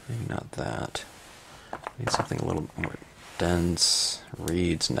 Maybe not that. Maybe something a little more dense.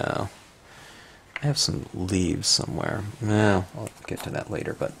 Reeds, no. I have some leaves somewhere. No, I'll get to that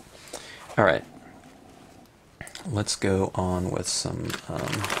later, but... Alright. let's go on with some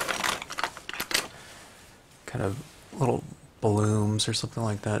kind of little blooms or something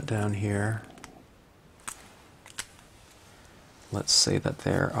like that down here. Let's say that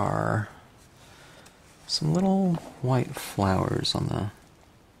there are some little white flowers on the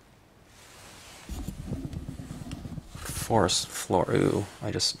forest floor. Ooh,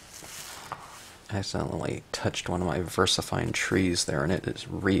 I just accidentally touched one of my VersaFine trees there, and it is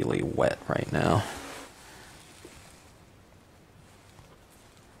really wet right now.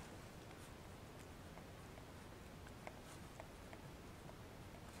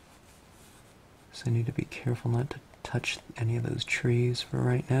 So I need to be careful not to touch any of those trees for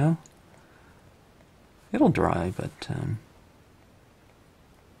right now. It'll dry, but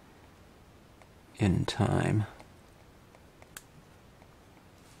in time.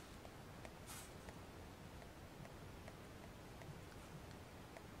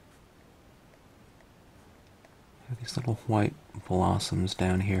 These little white blossoms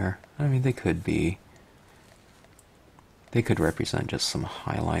down here. I mean, they could represent just some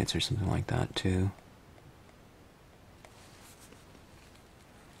highlights or something like that too.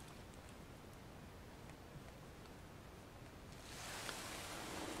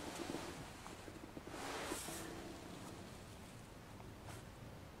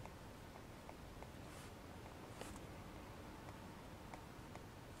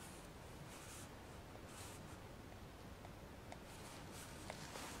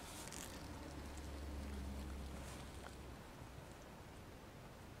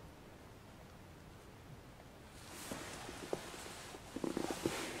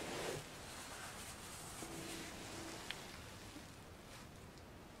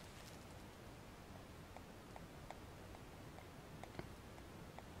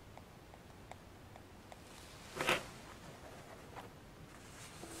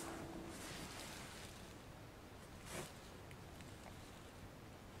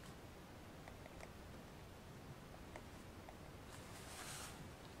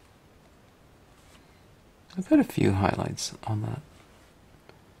 I put a few highlights on the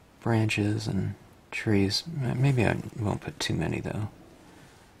branches and trees. Maybe I won't put too many though.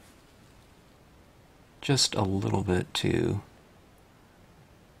 Just a little bit to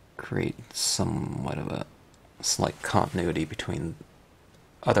create somewhat of a slight continuity between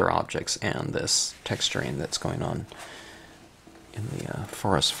other objects and this texturing that's going on in the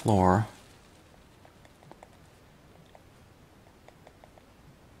forest floor.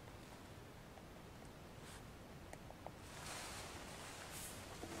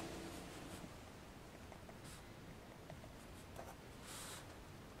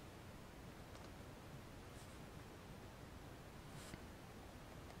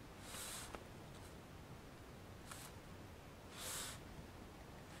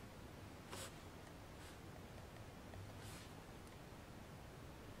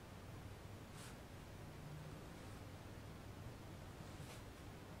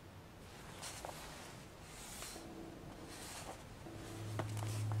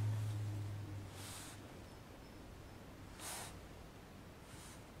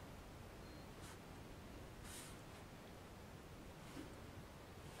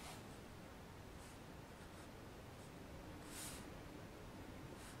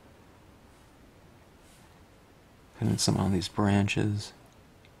 Putting some on these branches,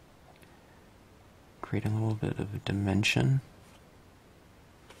 creating a little bit of a dimension.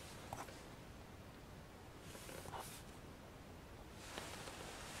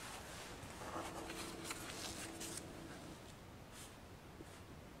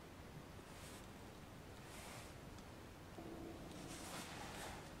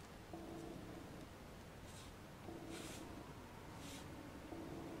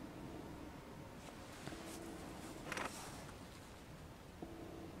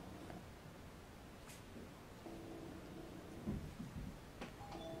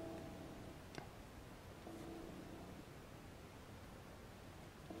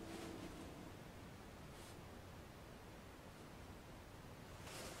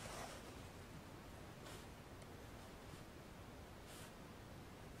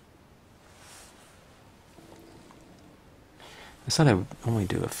 I said I would only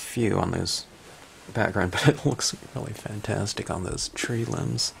do a few on those background, but it looks really fantastic on those tree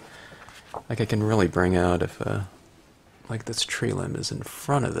limbs. Like I can really bring out if like this tree limb is in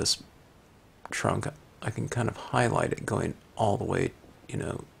front of this trunk, I can kind of highlight it going all the way, you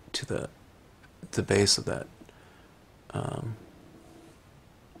know, to the base of that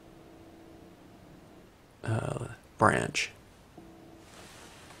branch.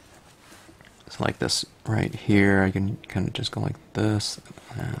 So like this right here, I can kind of just go like this,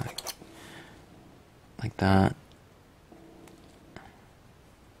 like that.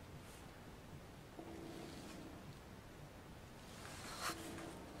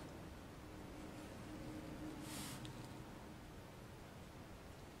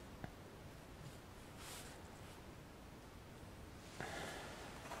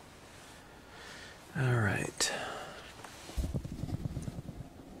 All right.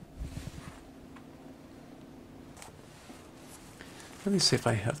 Let me see if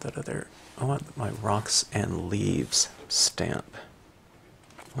I have that other. I want my rocks and leaves stamp.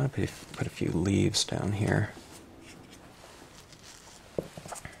 I want to put a few leaves down here.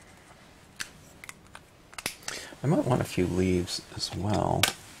 I might want a few leaves as well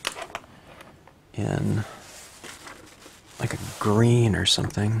in like a green or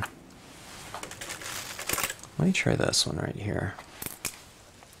something. Let me try this one right here.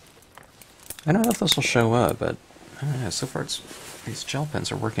 I don't know if this will show up, but I don't know, so far these gel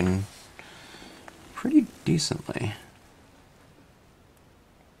pens are working pretty decently.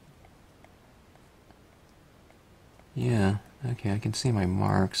 Yeah, okay, I can see my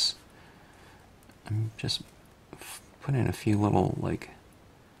marks. I'm just putting a few little, like,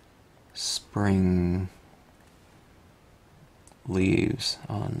 spring leaves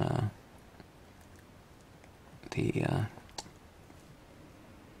on that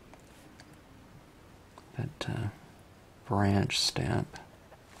branch stamp.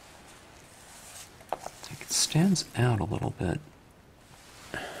 It stands out a little bit.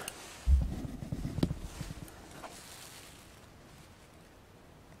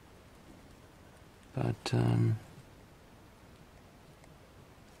 But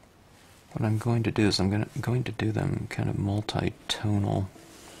what I'm going to do is I'm going to do them kind of multi-tonal.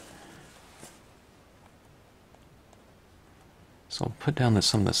 So I'll put down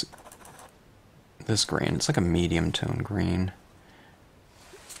some of this green. It's like a medium tone green.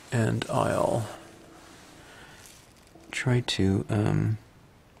 And I'll try to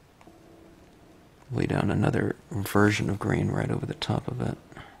lay down another version of green right over the top of it.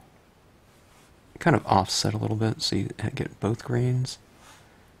 Kind of offset a little bit so you get both greens.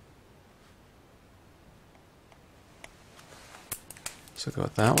 So go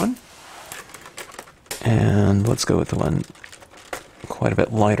with that one. And let's go with the one quite a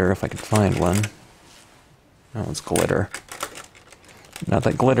bit lighter if I can find one. Oh, it's glitter. Not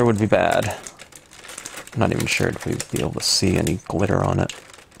that glitter would be bad. I'm not even sure if we'd be able to see any glitter on it.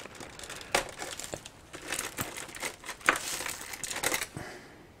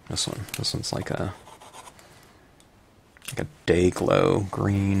 This one's like a day glow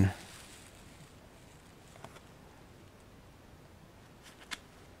green.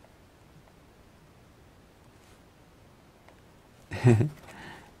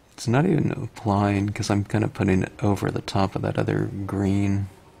 It's not even applying because I'm kind of putting it over the top of that other green.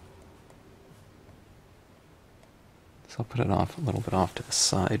 So I'll put it off a little bit off to the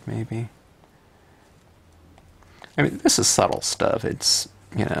side, maybe. I mean, this is subtle stuff. It's,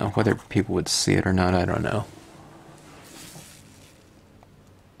 you know, whether people would see it or not, I don't know.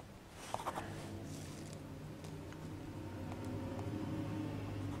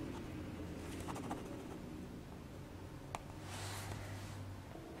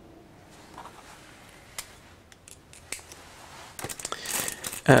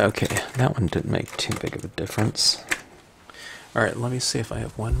 Okay, that one didn't make too big of a difference. Alright, let me see if I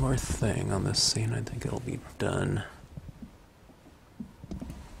have one more thing on this scene. I think it'll be done.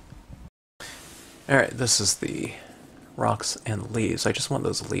 Alright, this is the rocks and leaves. I just want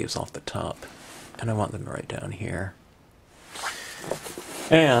those leaves off the top, and I want them right down here.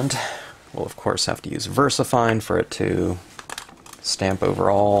 And we'll of course have to use VersaFine for it to stamp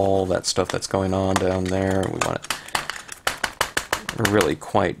over all that stuff that's going on down there. We want it really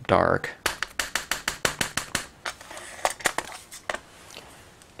quite dark.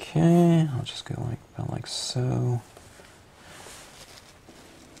 Okay, I'll just go about like so.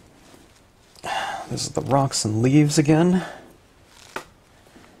 This is the rocks and leaves again.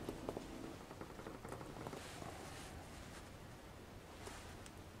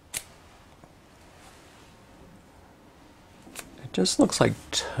 It just looks like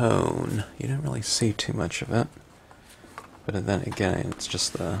tone. You don't really see too much of it. But then again, it's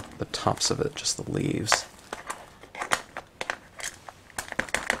just the tops of it, just the leaves.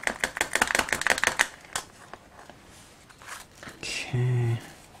 Okay.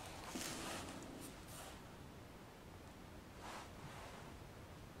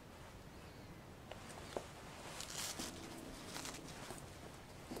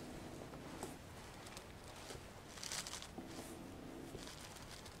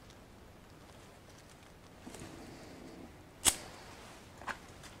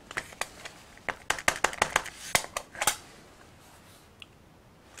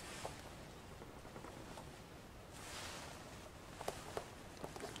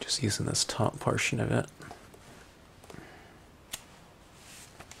 Just using this top portion of it.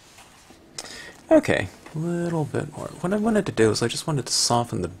 Okay, a little bit more. What I wanted to do is I just wanted to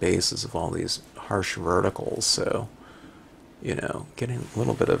soften the bases of all these harsh verticals, so, you know, getting a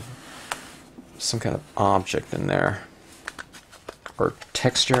little bit of some kind of object in there. Or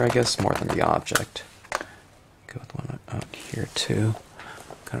texture, I guess, more than the object. Go with one out here too,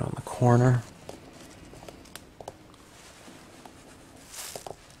 kind of on the corner.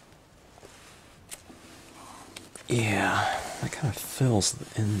 Yeah, that kind of fills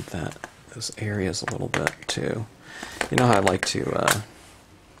in those areas a little bit too. You know how I like to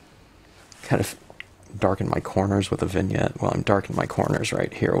kind of darken my corners with a vignette? Well, I'm darkening my corners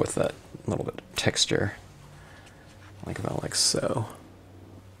right here with that little bit of texture. Like about like so.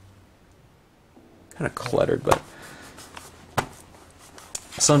 Kind of cluttered, but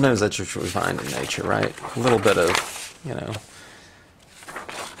sometimes that's what we find in nature, right? A little bit of,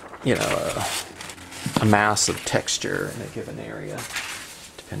 a mass of texture in a given area,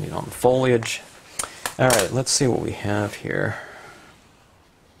 depending on the foliage. All right, let's see what we have here.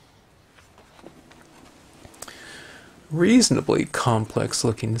 Reasonably complex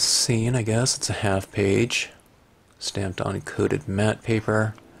looking scene, I guess. It's a half page, stamped on coated matte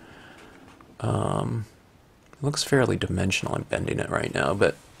paper. It looks fairly dimensional. I'm bending it right now,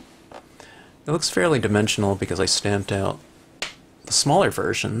 but it looks fairly dimensional because I stamped out the smaller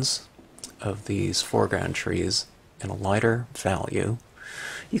versions of these foreground trees in a lighter value.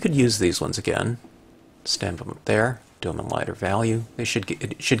 You could use these ones again, stamp them up there, do them in lighter value. It should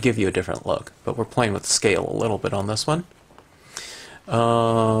give you a different look, but we're playing with scale a little bit on this one.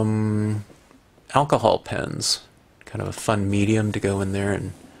 Alcohol pens, kind of a fun medium to go in there,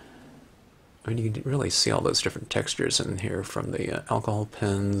 and I mean, you can really see all those different textures in here from the alcohol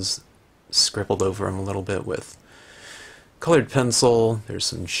pens, scribbled over them a little bit with colored pencil. There's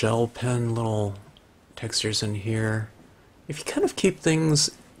some gel pen little textures in here. If you kind of keep things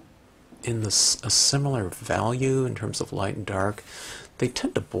in a similar value in terms of light and dark, they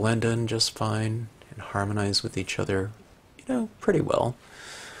tend to blend in just fine and harmonize with each other, pretty well.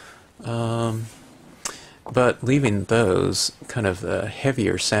 But leaving those kind of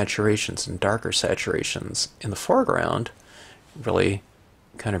heavier saturations and darker saturations in the foreground really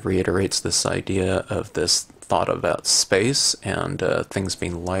kind of reiterates this idea of this thought about space and things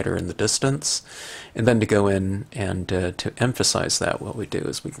being lighter in the distance. And then to go in and to emphasize that, what we do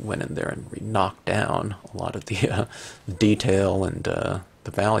is we went in there and we knocked down a lot of the detail and the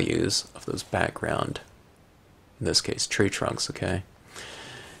values of those background, in this case, tree trunks, okay?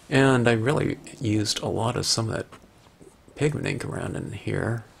 And I really used a lot of some of that pigment ink around in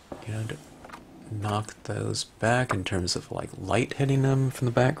here, to knock those back in terms of like light hitting them from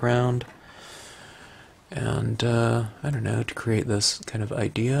the background. And I don't know, to create this kind of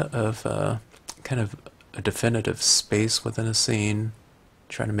idea of kind of a definitive space within a scene,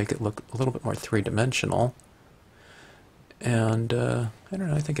 trying to make it look a little bit more three-dimensional. And I don't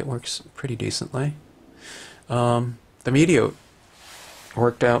know, I think it works pretty decently. The media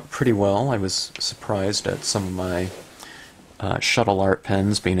worked out pretty well. I was surprised at some of my Shuttle art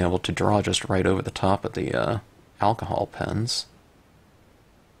pens being able to draw just right over the top of the alcohol pens.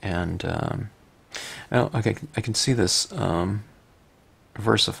 And okay, I can see this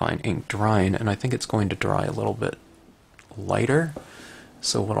VersaFine ink drying, and I think it's going to dry a little bit lighter.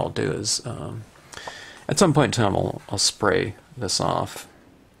 So what I'll do is, at some point in time, I'll spray this off,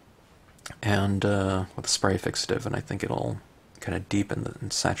 and with a spray fixative, and I think it'll kind of deepen the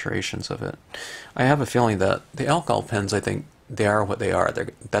saturations of it. I have a feeling that the alcohol pens, I think they are what they are.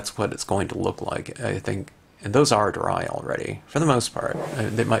 That's what it's going to look like, I think. And those are dry already, for the most part.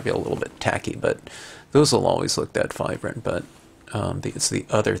 They might be a little bit tacky, but those will always look that vibrant. But it's the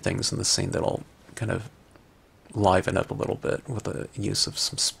other things in the scene that'll kind of liven up a little bit with the use of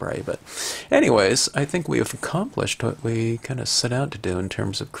some spray. But anyways, I think we have accomplished what we kind of set out to do in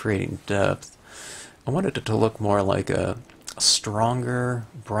terms of creating depth. I wanted it to look more like a stronger,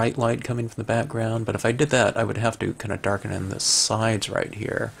 bright light coming from the background, but if I did that, I would have to kind of darken in the sides right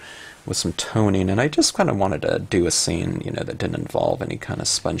here with some toning, and I just kind of wanted to do a scene, that didn't involve any kind of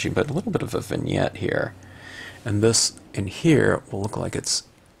sponging, but a little bit of a vignette here. And this in here will look like it's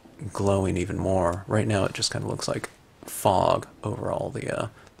glowing even more. Right now it just kind of looks like fog over all the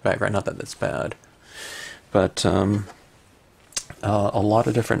background, not that that's bad. But a lot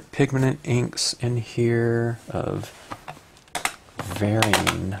of different pigment inks in here of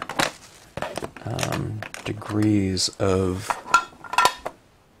varying degrees of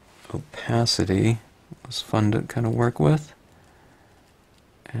opacity. It was fun to kind of work with,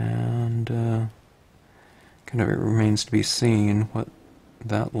 and kind of it remains to be seen what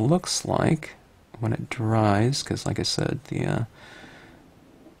that looks like when it dries, because like I said, I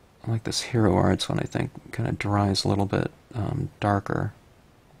like this Hero Arts one, I think kind of dries a little bit darker.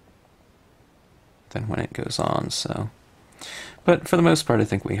 than when it goes on. So, but for the most part, I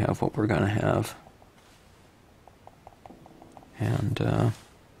think we have what we're going to have. And I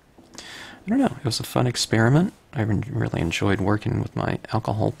don't know, it was a fun experiment. I really enjoyed working with my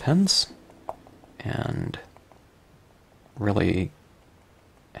alcohol pens, and really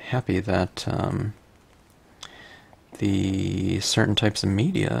happy that the certain types of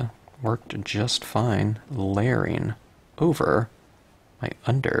media worked just fine layering over my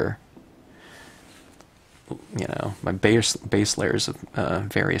my base layers of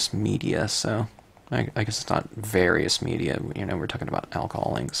various media. So I guess it's not various media, we're talking about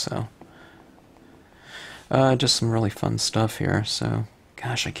alcohol inks, so just some really fun stuff here. So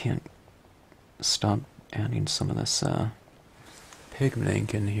gosh, I can't stop adding some of this pigment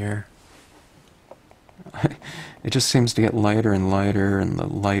ink in here. It just seems to get lighter and lighter, and the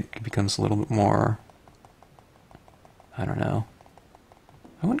light becomes a little bit more, I don't know,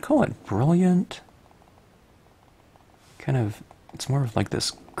 I wouldn't call it brilliant. Kind of, it's more of like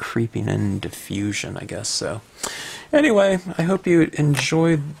this creeping in diffusion, I guess. So anyway, I hope you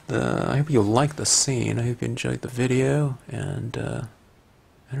enjoyed I hope you liked the scene. I hope you enjoyed the video, and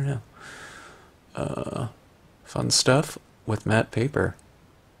I don't know, fun stuff with matte paper,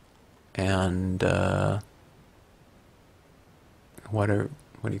 and what do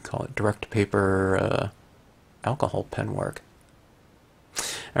you call it, direct paper alcohol pen work.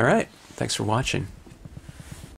 Alright, thanks for watching.